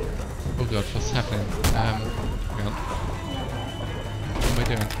 Oh god, what's happening? Hang on. What am I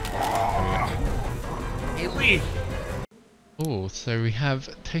doing? Hey, Lee! Oh, so we have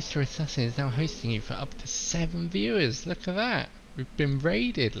Toaster Assassin is now hosting it for up to 7 viewers. Look at that. We've been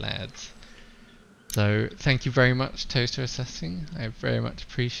raided, lads. So thank you very much, Toaster Assassin. I very much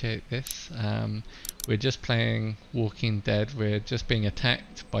appreciate this. We're just playing Walking Dead. We're just being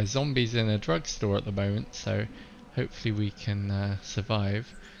attacked by zombies in a drugstore at the moment, so hopefully we can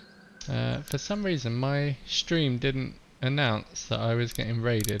survive. For some reason my stream didn't announce that I was getting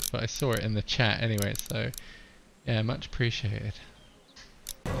raided, but I saw it in the chat anyway, so yeah, much appreciated.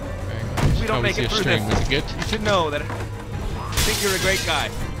 Very much. We don't How make was your it through stream? this. Was it good? You should know that I think you're a great guy.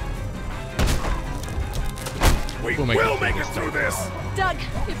 We We'll make it through this! Doug,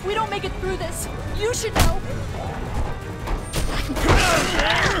 if we don't make it through this, you should know.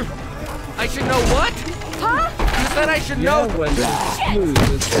 I should know what? Huh? You said I should know.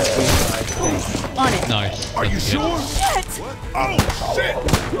 On it. Nice. Are you That's sure? good. Shit! Oh, shit!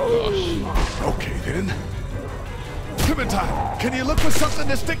 Okay, then. Clementine, can you look for something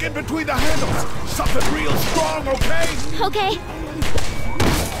to stick in between the handles? Something real strong, okay? Okay.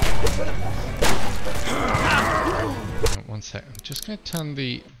 1 sec. I'm just going to turn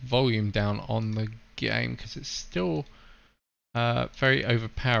the volume down on the game because it's still very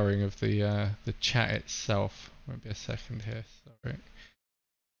overpowering of the chat itself. Won't be a second here. Sorry.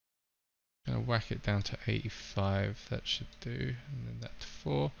 Going to whack it down to 85. That should do, and then that to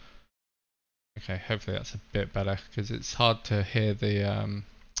 4. Okay, hopefully that's a bit better because it's hard to hear the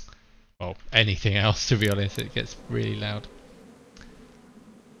well, anything else, to be honest. It gets really loud.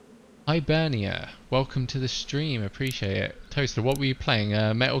 Hi Bernia, welcome to the stream, appreciate it. Toaster, what were you playing?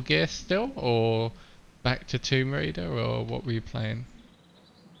 Metal Gear still? Or back to Tomb Raider? Or what were you playing?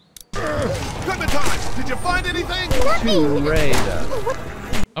 Clementine, did you find anything? Tomb Raider.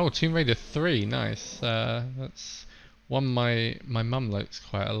 Oh, Tomb Raider 3, nice. That's one my mum likes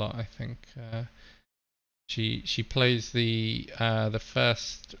quite a lot, I think. She plays the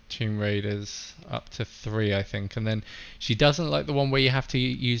first Tomb Raiders up to 3, I think, and then she doesn't like the one where you have to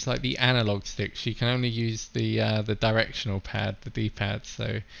use like the analog stick. She can only use the directional pad, the D-pad.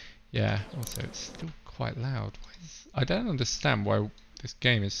 So yeah. Also, it's still quite loud. I don't understand why this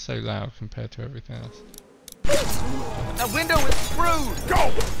game is so loud compared to everything else. The window is screwed.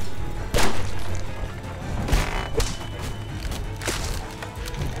 Go!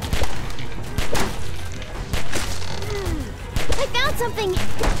 something.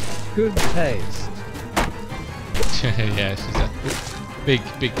 Good taste. Yeah, she's a big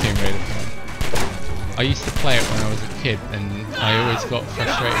Tomb Raider fan. I used to play it when I was a kid, and I always got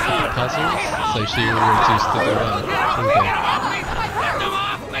frustrated with the puzzles, so she always used to do them.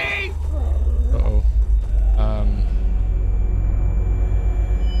 Uh-oh.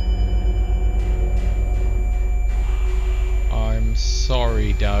 I'm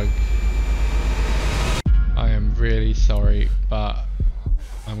sorry, Doug. I am really sorry, but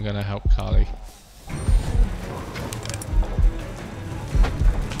I'm gonna help Carly.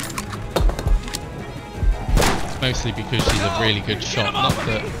 Mostly because she's a really good shot, not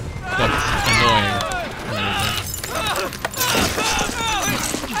that Doug's annoying or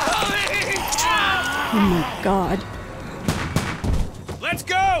anything. Oh my god. Let's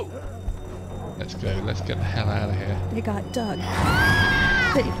go! Let's go, let's get the hell out of here. They got Doug.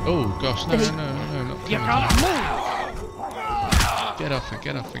 Oh gosh, no, not You coming. gotta move! Get off it,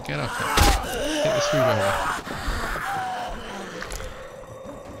 get off it, get off it. Get the screwdriver.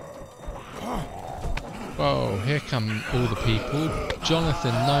 Whoa, here come all the people.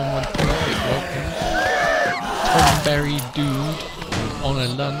 Jonathan 9138, welcome. Tom Berry Dude, Honor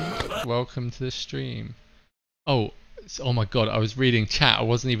Lund, welcome to the stream. Oh my god, I was reading chat, I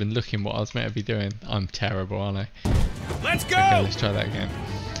wasn't even looking what I was meant to be doing. I'm terrible, aren't I? Let's go! Okay, let's try that again.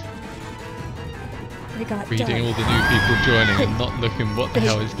 They got Reading all the new people joining and not looking what the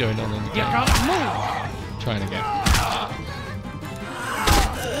hell is going on in the game. Trying again.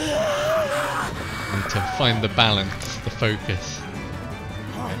 Need to find the balance, the focus.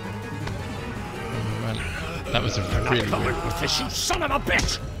 Okay. That was a really weird one. This, you son of a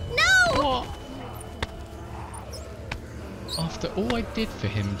bitch! No! After all I did for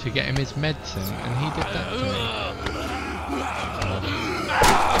him to get him his medicine, and he did that to me.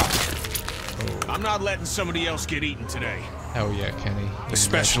 I'm not letting somebody else get eaten today. Hell yeah, Kenny.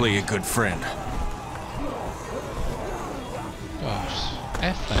 Especially a good friend. Gosh,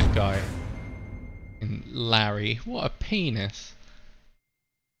 F that guy. And Larry, what a penis.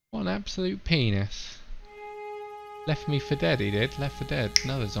 What an absolute penis. Left me for dead, he did. Left for Dead.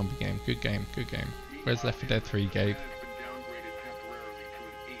 Another zombie game. Good game, good game. Where's Left 4 Dead 3, Gabe?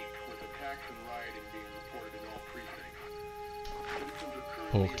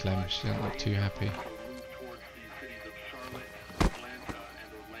 Poor Clem, she doesn't look too happy.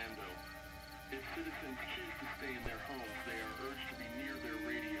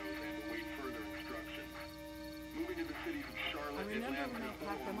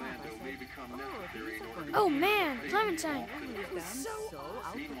 Oh man, Clementine.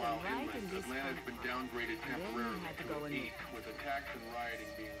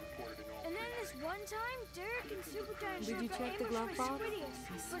 And then this one time, Derek and Supergiant Did you check the glove box?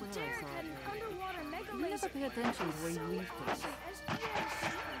 I swear I saw it. You never pay attention to where you leave things.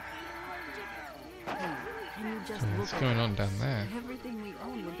 Hey, can you just look What's going on down there? Everything we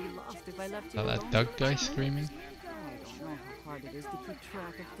own would be lost if I left Is you that alone. Doug guy screaming? I don't know how hard it is to keep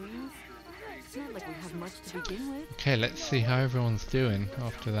track of things. It's not like we have much to begin with. Okay, let's see how everyone's doing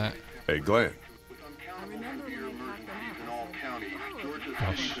after that. Hey, Glenn.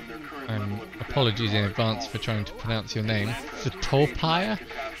 Gosh, apologies in advance for trying to pronounce your name. Torpire?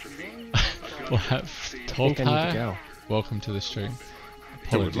 Torpire? Welcome to the stream.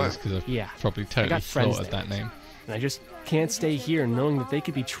 Apologies because I've probably totally slaughtered that name. And I just can't stay here knowing that they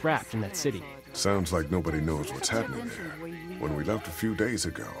could be trapped in that city. Sounds like nobody knows what's happening there. When we left a few days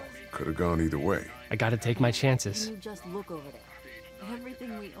ago, could have gone either way. I gotta take my chances. You just look over there.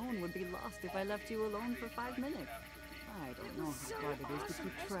 Everything we own would be lost if I left you alone for 5 minutes. I don't know how hard it is to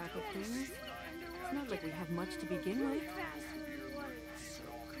keep track of things. It's not like we have much to begin with.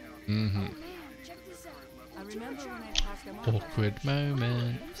 Mm-hmm. I remember when I packed them up. Awkward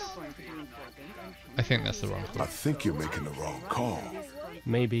moments. I think that's the wrong call. I think you're making the wrong call.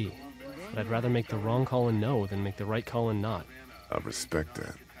 Maybe. But I'd rather make the wrong call and no than make the right call and not. I respect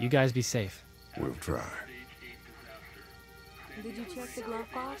that. You guys be safe. We'll try. Did you check the glove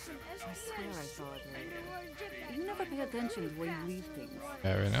box? I swear I saw it earlier. You never pay attention to where you leave things.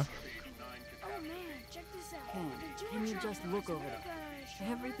 Fair enough. Can you just look over there?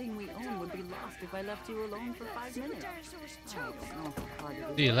 Everything we own would be lost if I left you alone for 5 minutes. I don't know how hard it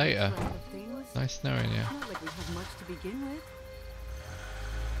is. See you later. to keep track of things. Nice knowing you. It's not like we have much to begin with.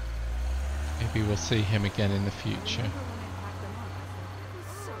 Maybe we'll see him again in the future.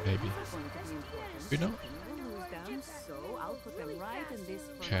 Maybe. Maybe not.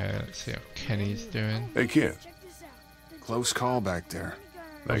 Okay, let's see how Kenny's doing. Hey, Ken. Close call back there.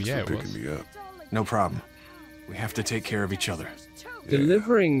 Thanks yeah, for it picking was. me up. No problem. We have to take care of each other.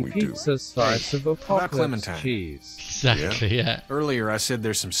 Delivering pizza slice of About apocalypse Clementine. cheese. Exactly, yeah. Earlier I said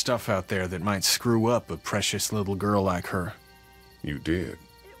there's some stuff out there that might screw up a precious little girl like her. You did.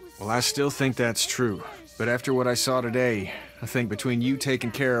 Well, I still think that's true. But after what I saw today, I think between you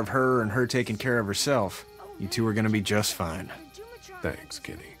taking care of her and her taking care of herself, you two are gonna be just fine. Thanks,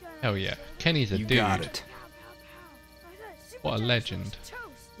 Kenny. Hell yeah. Kenny's a You dude. got it. What a legend.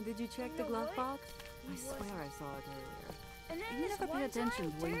 Did you check the glove box? I swear I saw it earlier. You never pay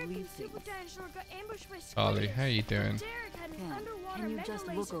attention to where you leave things. Carly, how you doing? Can you just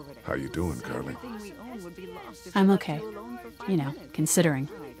look over there? How you doing, Carly? Everything we own would be lost if I'm we left okay. you alone for 5 You know, minutes. considering.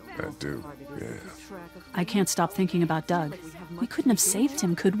 I do, yeah. I can't stop thinking about Doug. We couldn't have saved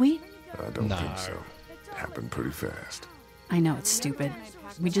him, could we? I don't think so. Happened pretty fast. I know it's stupid.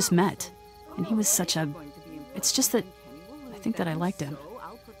 We just met. And he was such a... It's just that... I think that I liked him.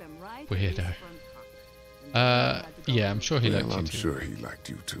 Weirdo. Yeah, I'm sure he liked you I'm too. sure he liked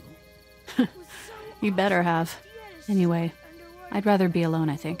you too. You better have. Anyway, I'd rather be alone,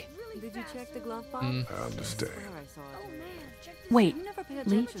 I think. Did you check the glove box? I understand. Wait, You never pay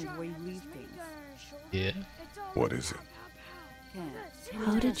Lee? attention to where you leave things. Yeah. What is it?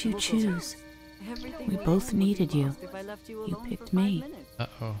 How did you choose? We both needed you. You picked me.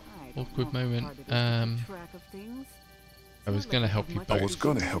 Uh-oh. Awkward moment. I was gonna help you both. I was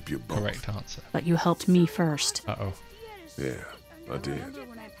gonna help you both. Correct answer. But you helped me first. Uh-oh. Yeah, I did.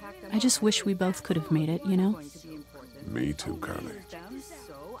 I just wish we both could have made it, you know? Me too, Carly.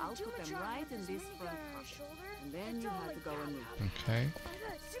 Okay.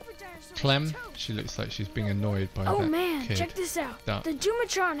 Clem, she looks like she's being annoyed by Oh that man, kid. check this out. Stop. The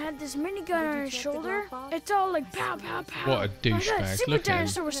Dumatron had this minigun on his shoulder. It's all like pow, pow, pow. What a I thought douchebag. Super Look at him.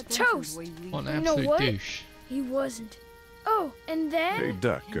 Dinosaur was toast. What an You know absolute what? douche. He wasn't. Oh, and then... Hey,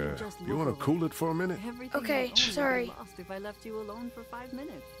 Duck, you want to cool it for a minute? Okay, sorry. If I left you alone for 5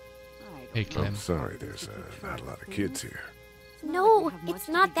 minutes. Hey, Clem. I'm sorry, there's not a lot of kids here. No, it's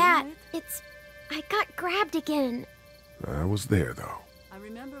not that. It's... I got grabbed again. I was there, though.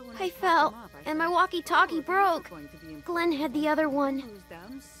 I fell, and my walkie-talkie broke. Glenn had the other one.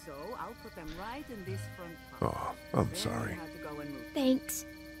 Oh, I'm sorry. Thanks.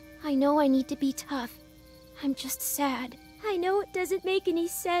 I know I need to be tough. I'm just sad. I know it doesn't make any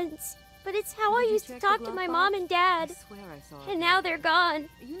sense, but it's how I used to talk to my mom and dad. And now they're gone.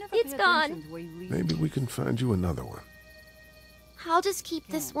 It's gone. Maybe we can find you another one. I'll just keep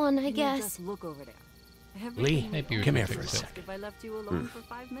this one, I guess. Lee, Maybe we come can here for a fix it.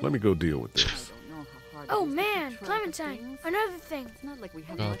 second. Let me go deal with this. Oh man, Clementine, another thing.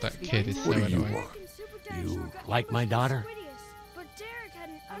 God, that kid is so What do you annoying. want? You like my daughter?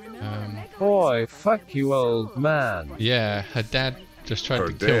 Boy, fuck you, old man. Yeah, her dad just tried Her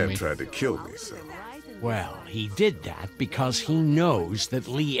to kill me. dad tried to kill me, so... Well, he did that because he knows that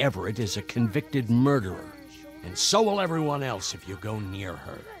Lee Everett is a convicted murderer. And so will everyone else if you go near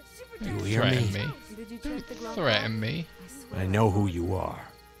her. You hear Threaten me? me. Threaten me. I know who you are.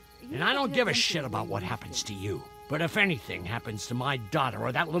 And I don't give a shit about what happens to you. But if anything happens to my daughter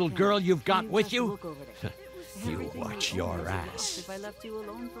or that little girl you've got with you, you watch your ass.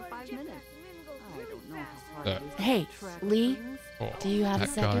 Hey, Lee, Oh, do you have a that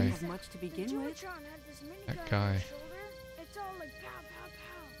second? guy. That guy.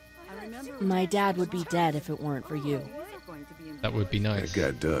 My dad would be dead if it weren't for you. That would be nice.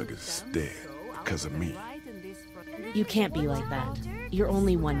 That guy Doug is dead because of me. You can't be like that. You're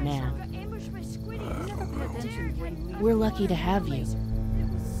only one man. I don't know. We're lucky to have you.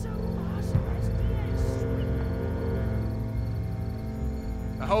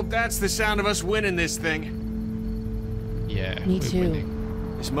 I hope that's the sound of us winning this thing. Yeah, Me we're too.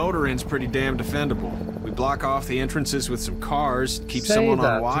 winning. This motor inn's pretty damn defendable. We block off the entrances with some cars, keep Say someone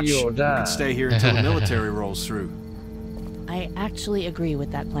that on to watch. your We dad. can stay here until the military rolls through. I actually agree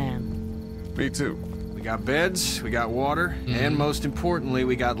with that plan. Me too. We got beds, we got water, and most importantly,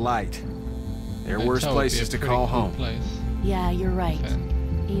 we got light. There are worse Hotel would be a places to pretty call cool home. place. Yeah, you're right.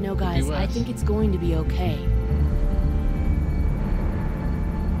 You know, guys, I worse. think it's going to be okay.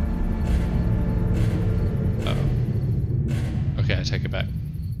 Okay, I take it back.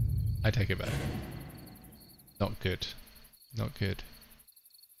 I take it back. Not good. Not good.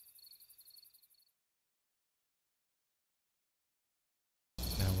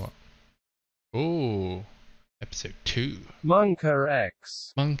 Now what? Ooh, episode 2. Monka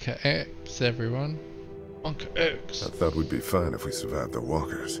X. Monka X, everyone. Monka X. I thought we'd be fine if we survived the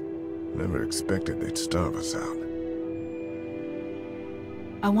walkers. Never expected they'd starve us out.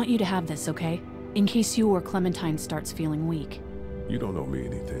 I want you to have this, okay? In case you or Clementine starts feeling weak. You don't owe me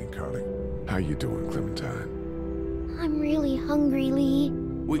anything, Carly. How you doing, Clementine? I'm really hungry, Lee.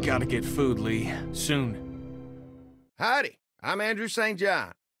 We gotta get food, Lee. Soon. Howdy, I'm Andrew St.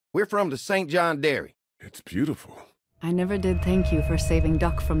 John. We're from the St. John Dairy. It's beautiful. I never did thank you for saving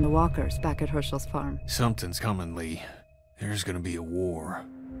Duck from the walkers back at Herschel's farm. Something's coming, Lee. There's gonna be a war.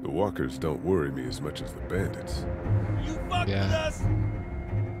 The walkers don't worry me as much as the bandits. You fucked with us!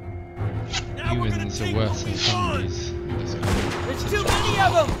 Now Humans are worse than zombies. There's too many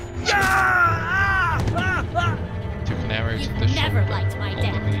of them! Took an arrow to the You've never shoulder. liked my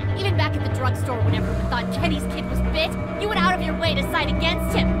dad. Even back at the drugstore when everyone thought Kenny's kid was bit, you went out of your way to side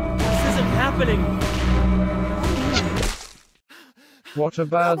against him. This isn't happening! What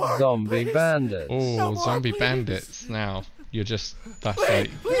about zombie bandits? Oh, zombie bandits now. You're just, that's like,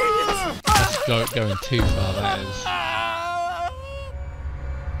 that's going too far, that is.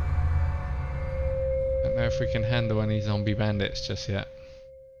 Don't know if we can handle any zombie bandits just yet.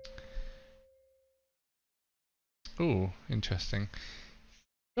 Oh, interesting.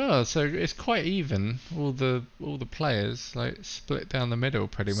 Oh, so it's quite even. All the players like split down the middle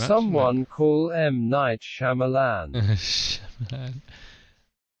pretty much. Someone call M. Night Shyamalan. Shyamalan.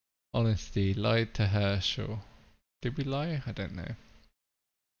 Honesty, lied to Herschel. Did we lie? I don't know.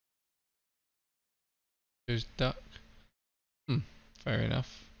 There's Duck. Fair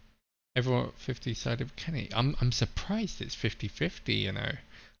enough. Everyone at 50 sided with Kenny. I'm surprised it's 50-50, you know.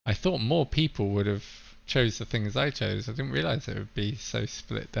 I thought more people would have chose the things I chose. I didn't realise it would be so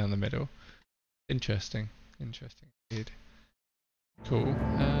split down the middle. Interesting. Interesting indeed. Cool.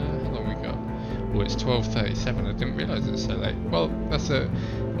 How long we got? Oh, it's 12:37. I didn't realise it was so late. Well, that's a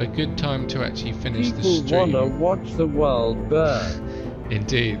good time to actually finish the stream. People wanna watch the world burn.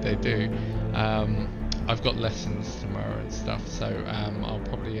 Indeed, they do. I've got lessons tomorrow and stuff, so I'll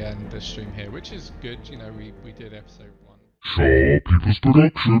probably end the stream here, which is good. You know, we did episode 1. Sharpypus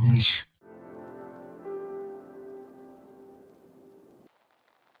Productions.